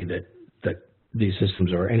not to say that these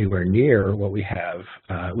systems are anywhere near what we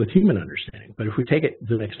have with human understanding. But if we take it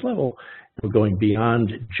to the next level, we're going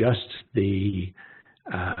beyond just the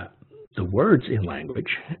words in language.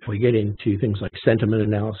 We get into things like sentiment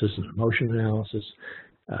analysis and emotion analysis.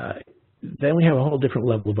 Then we have a whole different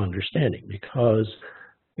level of understanding because,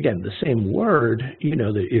 again, the same word, you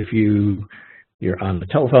know, that if you're on the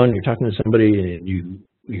telephone, you're talking to somebody and you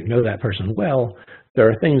know that person well, there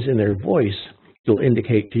are things in their voice that will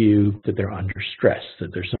indicate to you that they're under stress,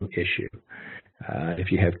 that there's some issue.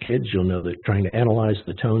 If you have kids, you'll know that trying to analyze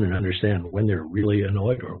the tone and understand when they're really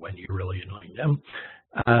annoyed or when you're really annoying them,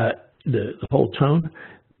 the whole tone,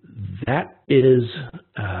 that is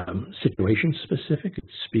situation specific,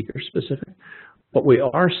 it's speaker specific. But we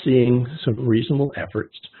are seeing some reasonable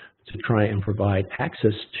efforts to try and provide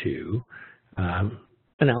access to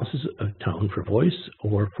analysis of tone for voice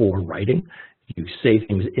or for writing. You say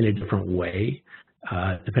things in a different way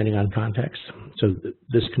depending on context. So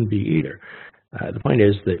this can be either. The point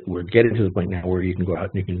is that we're getting to the point now where you can go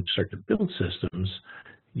out and you can start to build systems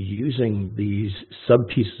using these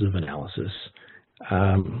sub-pieces of analysis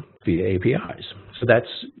via APIs. So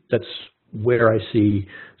that's where I see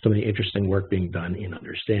some of the interesting work being done in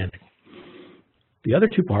understanding. The other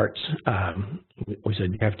two parts, we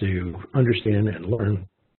said you have to understand and learn,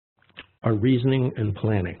 are reasoning and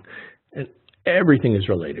planning. And everything is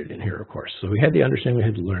related in here, of course. So we had the understanding, we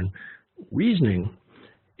had to learn. Reasoning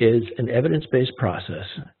is an evidence-based process.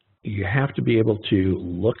 You have to be able to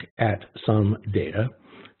look at some data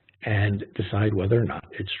and decide whether or not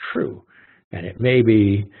it's true. And it may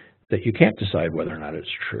be that you can't decide whether or not it's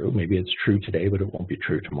true. Maybe it's true today, but it won't be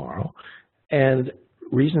true tomorrow. And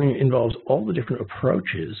reasoning involves all the different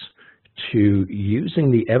approaches to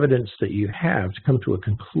using the evidence that you have to come to a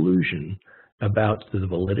conclusion about the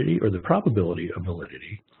validity or the probability of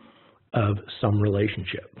validity of some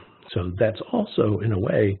relationship. So that's also, in a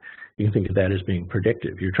way, you can think of that as being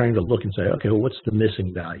predictive. You're trying to look and say, okay, well, what's the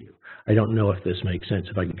missing value? I don't know if this makes sense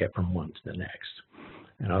if I can get from one to the next.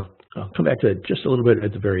 And I'll come back to it just a little bit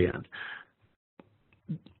at the very end.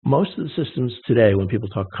 Most of the systems today, when people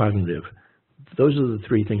talk cognitive, those are the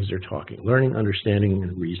three things they're talking: learning, understanding,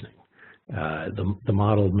 and reasoning. The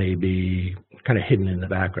model may be kind of hidden in the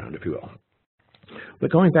background, if you will.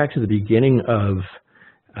 But going back to the beginning of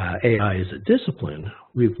AI as a discipline,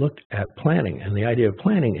 we've looked at planning. And the idea of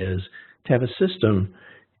planning is to have a system.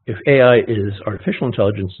 If AI is artificial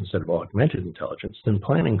intelligence instead of augmented intelligence, then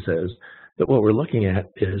planning says that what we're looking at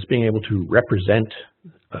is being able to represent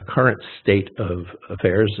a current state of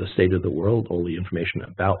affairs, a state of the world, all the information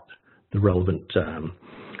about the relevant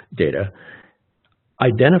data,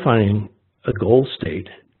 identifying a goal state,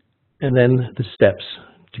 and then the steps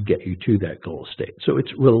to get you to that goal state. So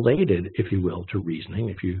it's related, if you will, to reasoning.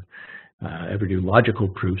 If you ever do logical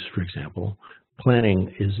proofs, for example,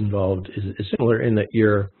 planning is involved, is similar in that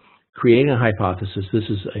you're creating a hypothesis, this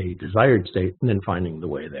is a desired state, and then finding the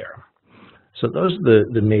way there. So those are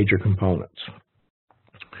the major components.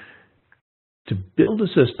 To build a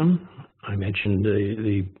system, I mentioned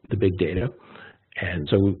the big data, and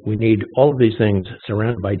so we need all of these things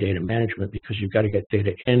surrounded by data management because you've got to get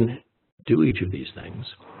data in, do each of these things.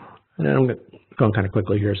 And then I'm going kind of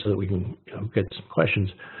quickly here so that we can get some questions.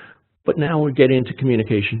 But now we get into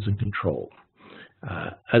communications and control.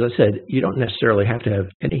 As I said, you don't necessarily have to have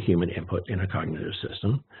any human input in a cognitive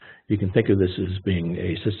system. You can think of this as being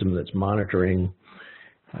a system that's monitoring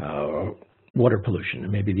water pollution,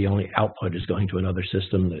 and maybe the only output is going to another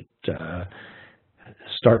system that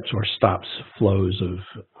starts or stops flows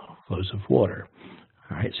of water.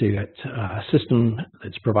 All right, so you got a system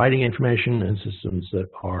that's providing information and systems that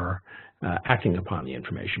are acting upon the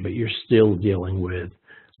information, but you're still dealing with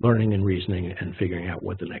learning and reasoning and figuring out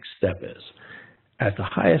what the next step is. At the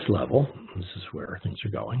highest level, this is where things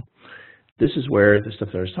are going, this is where the stuff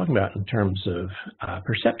that I was talking about in terms of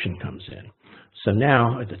perception comes in. So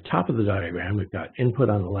now at the top of the diagram, we've got input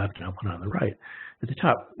on the left and output on the right. At the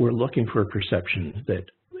top, we're looking for a perception that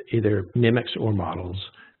either mimics or models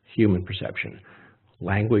human perception.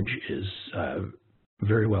 Language is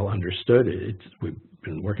very well understood. We've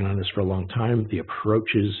been working on this for a long time. The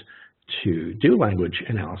approaches to do language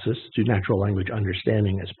analysis, do natural language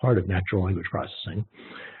understanding as part of natural language processing,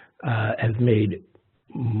 have made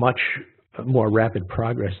much more rapid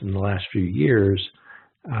progress in the last few years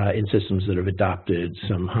in systems that have adopted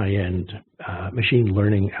some high-end machine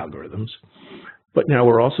learning algorithms. But now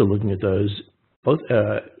we're also looking at those both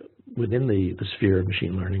within the sphere of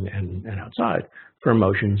machine learning and outside for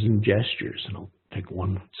emotions and gestures. And I'll take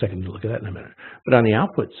 1 second to look at that in a minute. But on the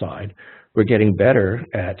output side, we're getting better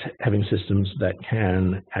at having systems that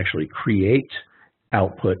can actually create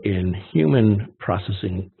output in human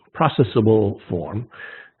processable form.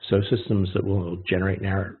 So systems that will generate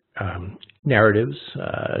narratives,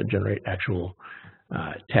 generate actual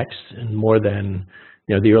text, and more than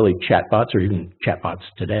the early chatbots, or even chatbots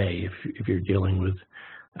today. If you're dealing with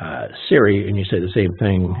Siri and you say the same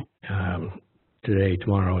thing today,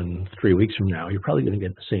 tomorrow, and 3 weeks from now, you're probably going to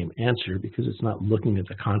get the same answer because it's not looking at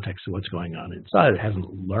the context of what's going on inside. It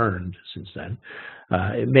hasn't learned since then.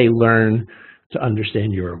 It may learn to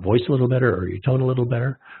understand your voice a little better or your tone a little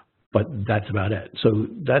better, but that's about it. So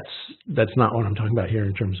that's not what I'm talking about here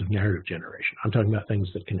in terms of narrative generation. I'm talking about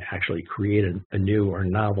things that can actually create a new or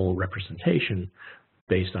novel representation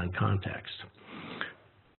based on context.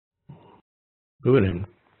 Moving in,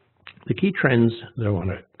 the key trends that I want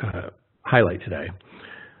to highlight today: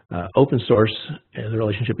 open source, the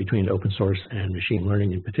relationship between open source and machine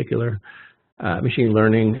learning in particular, machine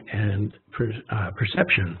learning and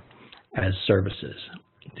perception as services.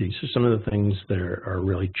 These are some of the things that are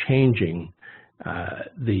really changing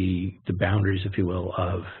the boundaries, if you will,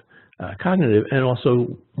 of cognitive, and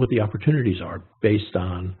also what the opportunities are based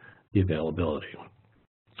on the availability.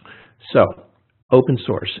 So, open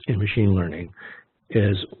source in machine learning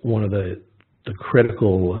is one of the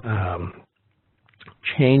critical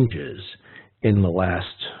changes in the last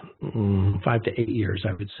 5 to 8 years,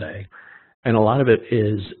 I would say. And a lot of it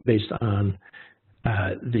is based on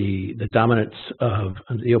the dominance of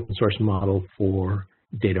the open source model for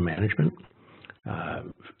data management.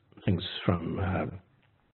 Things from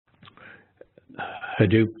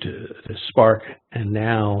Hadoop to Spark, and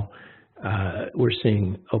now we're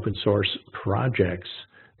seeing open source projects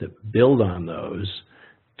that build on those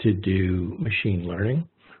to do machine learning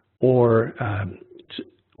or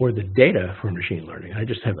the data for machine learning. I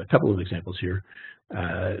just have a couple of examples here.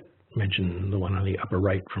 Mention the one on the upper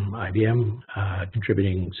right from IBM,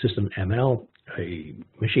 contributing System ML, a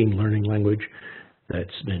machine learning language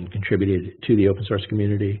that's been contributed to the open source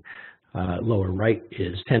community. Lower right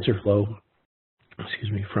is TensorFlow,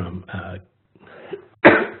 from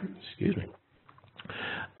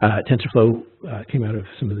TensorFlow came out of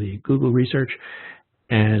some of the Google research,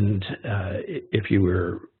 and if you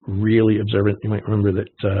were really observant, you might remember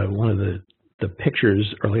that one of the pictures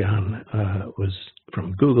early on was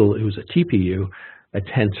from Google. It was a TPU, a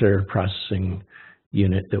tensor processing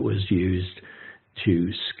unit that was used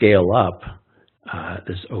to scale up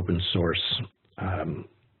this open source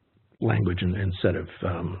language and set of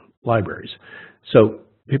libraries. So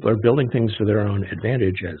people are building things for their own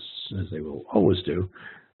advantage, as they will always do,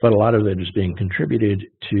 but a lot of it is being contributed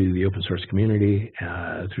to the open source community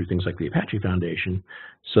through things like the Apache Foundation,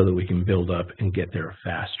 so that we can build up and get there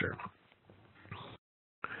faster.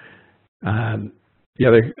 The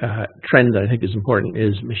other trend that I think is important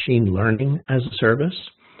is machine learning as a service,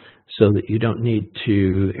 so that you don't need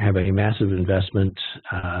to have a massive investment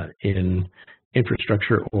in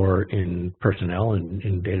infrastructure or in personnel and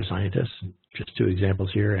in data scientists. Just 2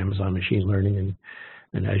 examples here: Amazon Machine Learning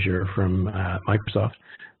and Azure from Microsoft,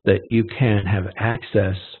 that you can have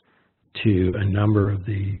access to a number of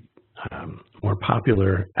the more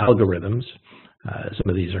popular algorithms. Some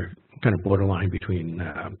of these are kind of borderline between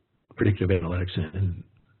predictive analytics and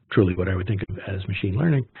truly what I would think of as machine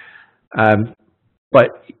learning. But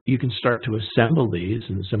you can start to assemble these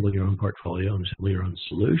and assemble your own portfolio and assemble your own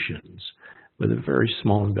solutions with a very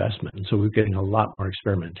small investment. And so we're getting a lot more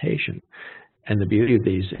experimentation. And the beauty of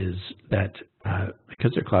these is that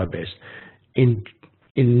because they're cloud-based, in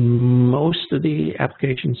most of the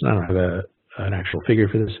applications, and I don't have an actual figure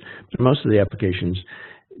for this, but most of the applications,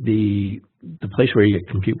 the place where you get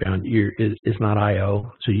compute bound is not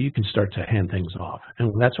I/O, so you can start to hand things off.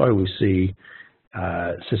 And that's why we see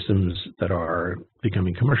systems that are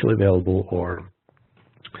becoming commercially available, or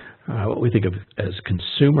what we think of as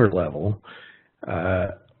consumer level,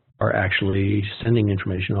 are actually sending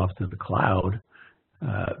information off to the cloud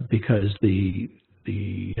because the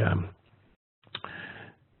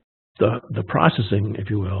processing, if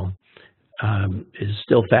you will, is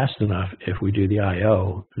still fast enough if we do the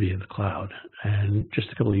I/O via the cloud. And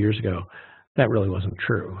just a couple of years ago, that really wasn't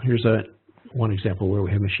true. Here's one example where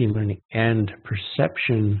we have machine learning and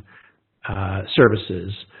perception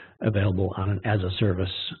services available on an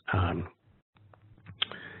as-a-service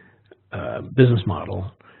business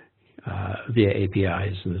model via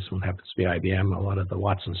APIs, and this one happens to be IBM. A lot of the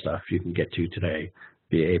Watson stuff you can get to today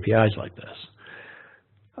via APIs like this.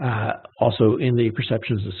 Also in the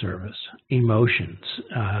perception as a service, emotions.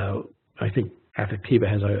 I think Affectiva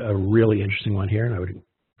has a really interesting one here, and I would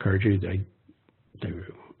encourage you, they're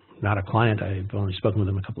not a client, I've only spoken with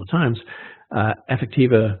them a couple of times.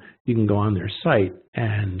 Affectiva, you can go on their site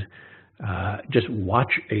and just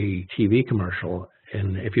watch a TV commercial,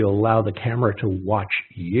 and if you allow the camera to watch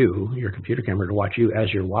you, your computer camera to watch you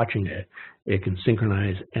as you're watching it, it can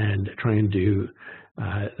synchronize and try and do,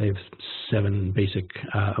 they have 7 basic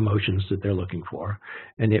emotions that they're looking for,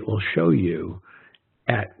 and it will show you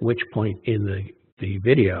at which point in the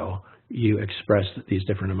video you express these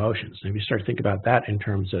different emotions. And if you start to think about that in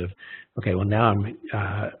terms of, okay, well now I'm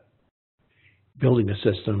building a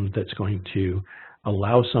system that's going to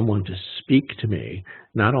allow someone to speak to me.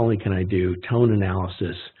 Not only can I do tone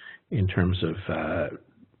analysis in terms of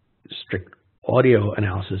strict audio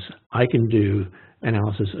analysis, I can do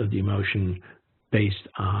analysis of the emotion based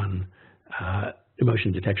on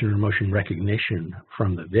emotion detection or emotion recognition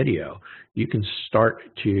from the video. You can start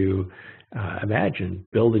to imagine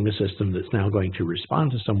building a system that's now going to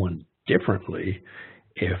respond to someone differently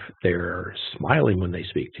if they're smiling when they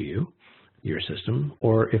speak to you, your system,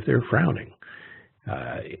 or if they're frowning.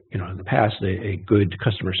 In the past, a good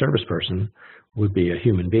customer service person would be a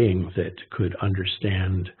human being that could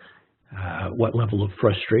understand what level of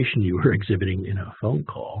frustration you were exhibiting in a phone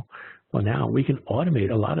call. Well, now we can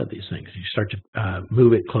automate a lot of these things. You start to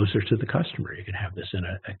move it closer to the customer. You can have this in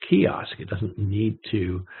a kiosk. It doesn't need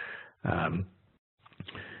to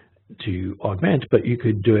augment, but you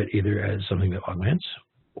could do it either as something that augments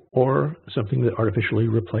or something that artificially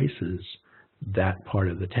replaces that part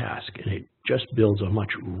of the task. And it just builds a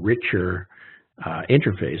much richer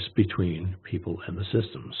interface between people and the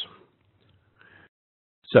systems.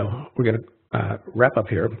 So we're going to wrap up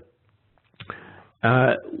here.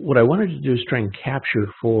 What I wanted to do is try and capture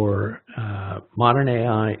for modern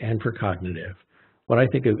AI and for cognitive what I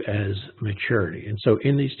think of as maturity. And so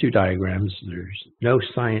in these 2 diagrams, there's no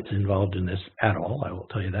science involved in this at all. I will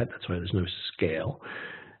tell you that. That's why there's no scale.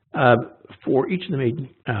 For each of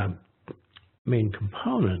the main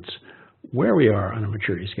components, where we are on a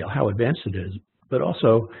maturity scale, how advanced it is, but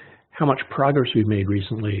also how much progress we've made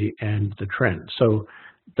recently and the trend. So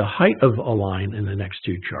the height of a line in the next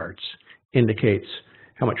 2 charts indicates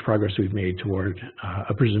how much progress we've made toward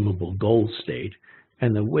a presumable goal state,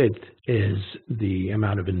 and the width is the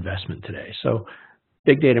amount of investment today. So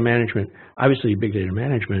big data management, obviously big data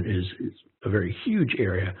management is a very huge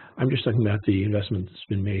area. I'm just talking about the investment that's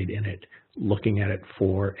been made in it, looking at it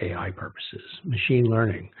for AI purposes. Machine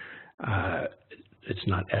learning, it's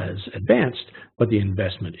not as advanced, but the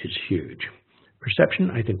investment is huge. Perception,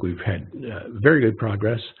 I think we've had very good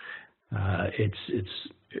progress.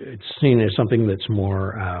 It's seen as something that's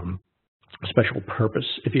more special purpose,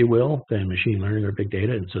 if you will, than machine learning or big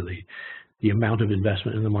data, and so the amount of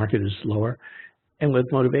investment in the market is lower. And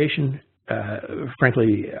with motivation,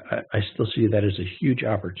 frankly, I still see that as a huge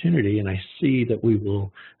opportunity, and I see that we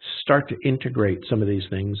will start to integrate some of these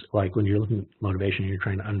things, like when you're looking at motivation, you're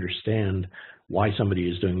trying to understand why somebody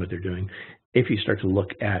is doing what they're doing. If you start to look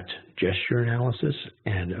at gesture analysis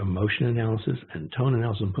and emotion analysis and tone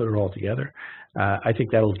analysis and put it all together, I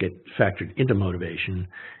think that'll get factored into motivation,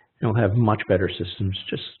 and we'll have much better systems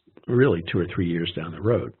just really 2 or 3 years down the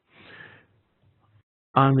road.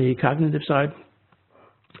 On the cognitive side,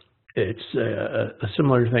 it's a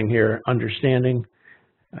similar thing here. Understanding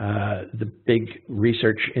the big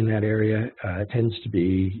research in that area tends to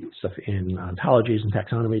be stuff in ontologies and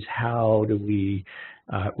taxonomies. How do we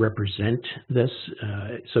represent this?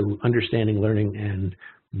 So understanding, learning, and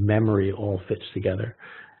memory all fits together.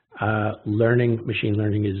 Learning, machine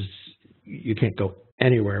learning is, you can't go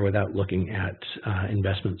anywhere without looking at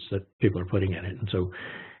investments that people are putting in it. And so,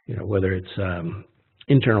 whether it's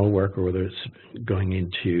internal work or whether it's going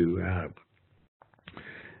into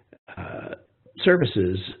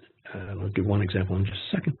services, I'll give one example in just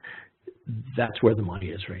a second. That's where the money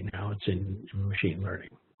is right now. It's in machine learning.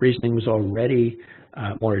 Reasoning was already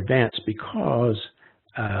more advanced because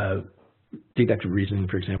deductive reasoning,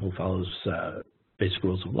 for example, follows basic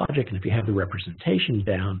rules of logic. And if you have the representation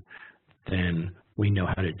down, then we know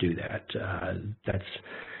how to do that.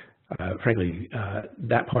 Frankly,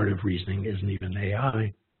 that part of reasoning isn't even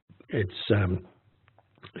AI. It's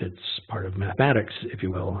part of mathematics, if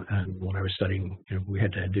you will. And when I was studying, we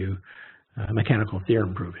had to do mechanical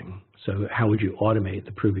theorem proving. So how would you automate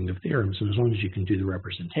the proving of theorems? And as long as you can do the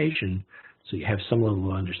representation, so you have some level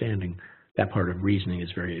of understanding, that part of reasoning is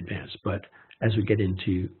very advanced. But as we get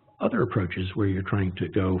into other approaches where you're trying to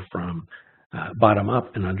go from bottom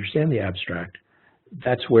up and understand the abstract,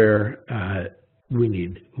 that's where we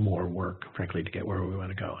need more work, frankly, to get where we want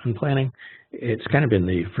to go. And planning, it's kind of been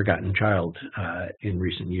the forgotten child in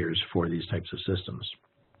recent years for these types of systems.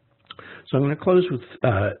 So I'm going to close with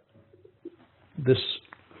this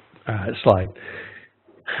slide.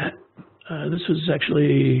 This was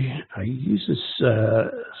actually, I used this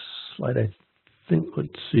slide, I think, let's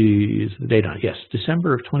see, is the date on it? Yes,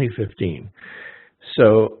 December of 2015.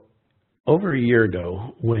 So over a year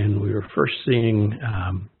ago, when we were first seeing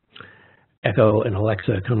Echo and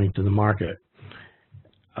Alexa coming to the market,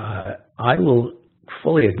 I will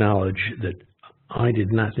fully acknowledge that I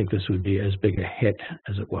did not think this would be as big a hit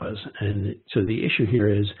as it was. And so the issue here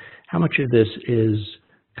is how much of this is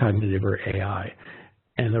cognitive or AI?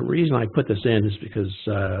 And the reason I put this in is because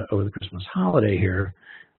over the Christmas holiday here,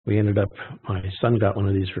 we ended up, my son got one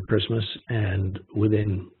of these for Christmas, and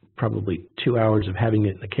within probably 2 hours of having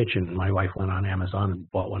it in the kitchen, my wife went on Amazon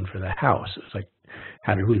and bought one for the house. It was like,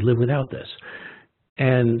 how did we live without this?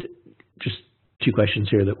 And just 2 questions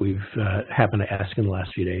here that we've happened to ask in the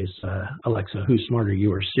last few days. Alexa, who's smarter,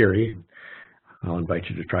 you or Siri? I'll invite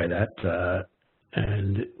you to try that.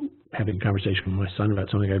 And having a conversation with my son about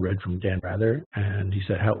something I'd read from Dan Rather, and he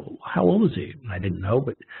said, how old is he? And I didn't know,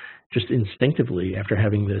 but just instinctively, after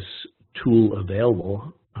having this tool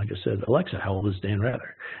available, I just said, Alexa, how old is Dan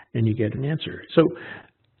Rather? And you get an answer. So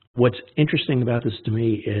what's interesting about this to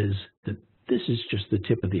me is that this is just the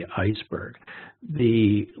tip of the iceberg.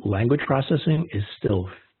 The language processing is still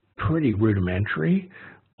pretty rudimentary,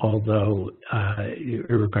 although it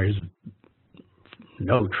requires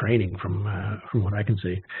no training from what I can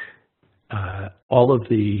see. All of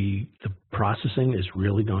the processing is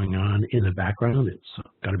really going on in the background. It's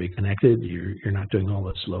got to be connected. You're not doing all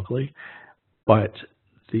this locally. But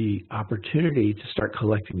the opportunity to start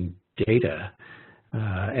collecting data,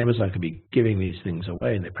 Amazon could be giving these things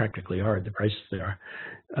away, and they practically are at the prices they are.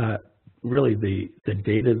 Really, the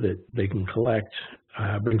data that they can collect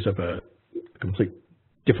brings up a complete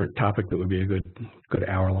different topic that would be a good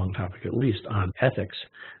hour-long topic at least on ethics,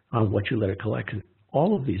 on what you let it collect. And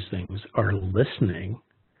all of these things are listening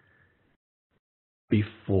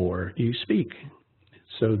before you speak.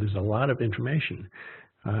 So there's a lot of information.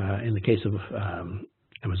 In the case of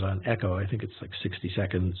Amazon Echo, I think it's like 60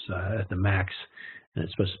 seconds at the max, and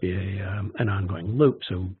it's supposed to be an ongoing loop,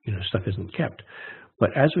 so stuff isn't kept.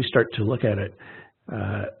 But as we start to look at it,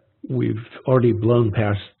 we've already blown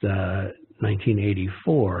past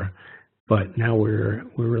 1984, but now we're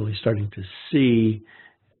really starting to see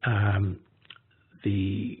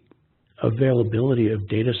the availability of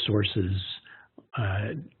data sources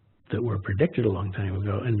that were predicted a long time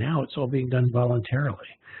ago, and now it's all being done voluntarily.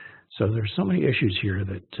 So there's so many issues here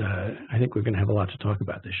that I think we're going to have a lot to talk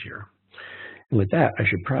about this year. And with that, I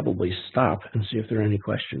should probably stop and see if there are any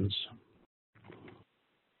questions.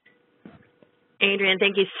 Adrian,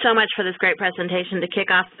 thank you so much for this great presentation to kick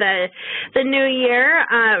off the new year.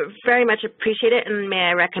 Very much appreciate it, and may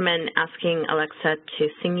I recommend asking Alexa to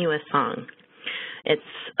sing you a song. It's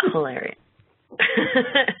hilarious.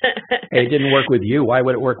 Hey, it didn't work with you. Why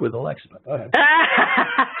would it work with Alexa? Go ahead.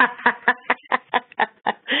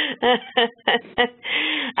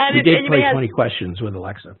 We did play 20 questions with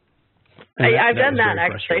Alexa. I've done that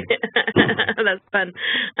actually. That's fun.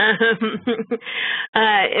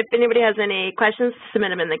 If anybody has any questions, submit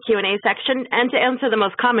them in the Q&A section. And to answer the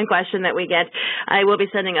most common question that we get, I will be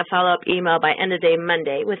sending a follow-up email by end of day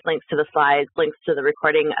Monday with links to the slides, links to the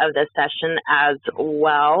recording of this session as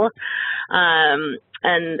well.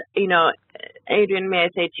 And Adrian, may I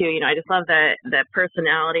say too, I just love the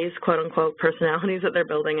personalities, quote unquote personalities that they're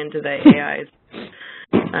building into the AIs.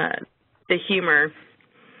 The humor.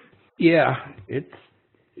 Yeah, it's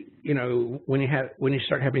when you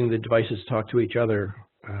start having the devices talk to each other,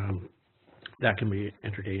 that can be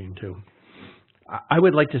entertaining too. I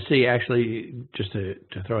would like to see, actually, just to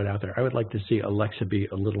throw it out there, I would like to see Alexa be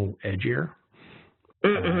a little edgier.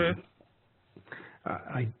 Mm-hmm.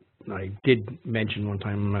 I did mention one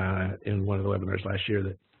time in one of the webinars last year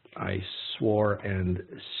that I swore and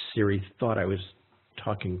Siri thought I was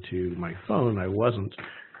talking to my phone. I wasn't. I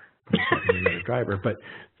was talking to another driver. But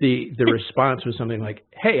the response was something like,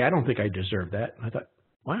 hey, I don't think I deserve that. And I thought,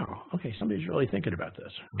 wow, okay, somebody's really thinking about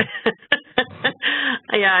this.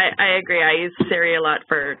 Yeah, I agree. I use Siri a lot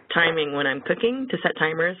for timing when I'm cooking to set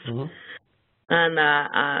timers. Mm-hmm.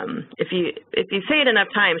 And if you say it enough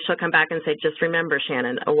times, she'll come back and say, "Just remember,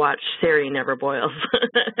 Shannon, a watched theory never boils."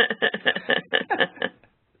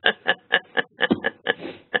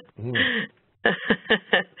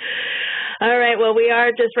 All right, well, we are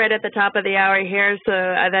just right at the top of the hour here, so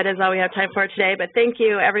that is all we have time for today. But thank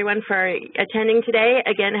you, everyone, for attending today.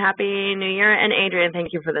 Again, Happy New Year. And Adrian,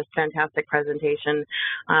 thank you for this fantastic presentation.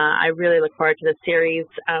 I really look forward to the series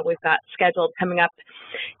we've got scheduled coming up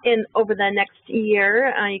over the next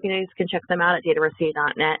year. You can check them out at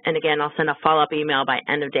dataversity.net. And again, I'll send a follow-up email by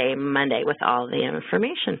end of day Monday with all the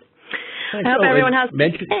information. I hope everyone has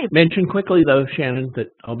mention quickly, though, Shannon,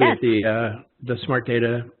 that I'll be at the Smart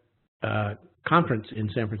Data conference in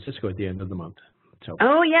San Francisco at the end of the month. So.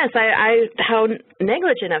 Oh yes, how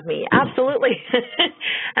negligent of me. Absolutely.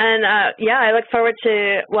 And yeah, I look forward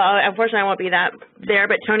to. Well, unfortunately, I won't be there,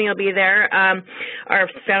 but Tony will be there, our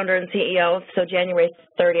founder and CEO. So January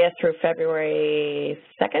 30th through February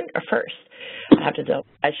 2nd or 1st.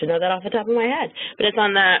 I should know that off the top of my head. But it's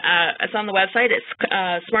on the website.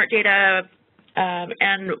 It's Smart Data,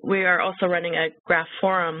 and we are also running a graph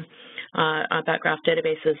forum about graph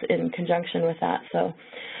databases in conjunction with that. So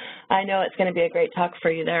I know it's going to be a great talk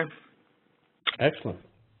for you there. Excellent.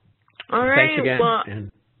 All right. Thanks again. Well,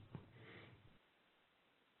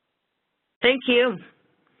 thank you.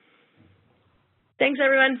 Thanks,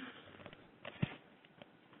 everyone.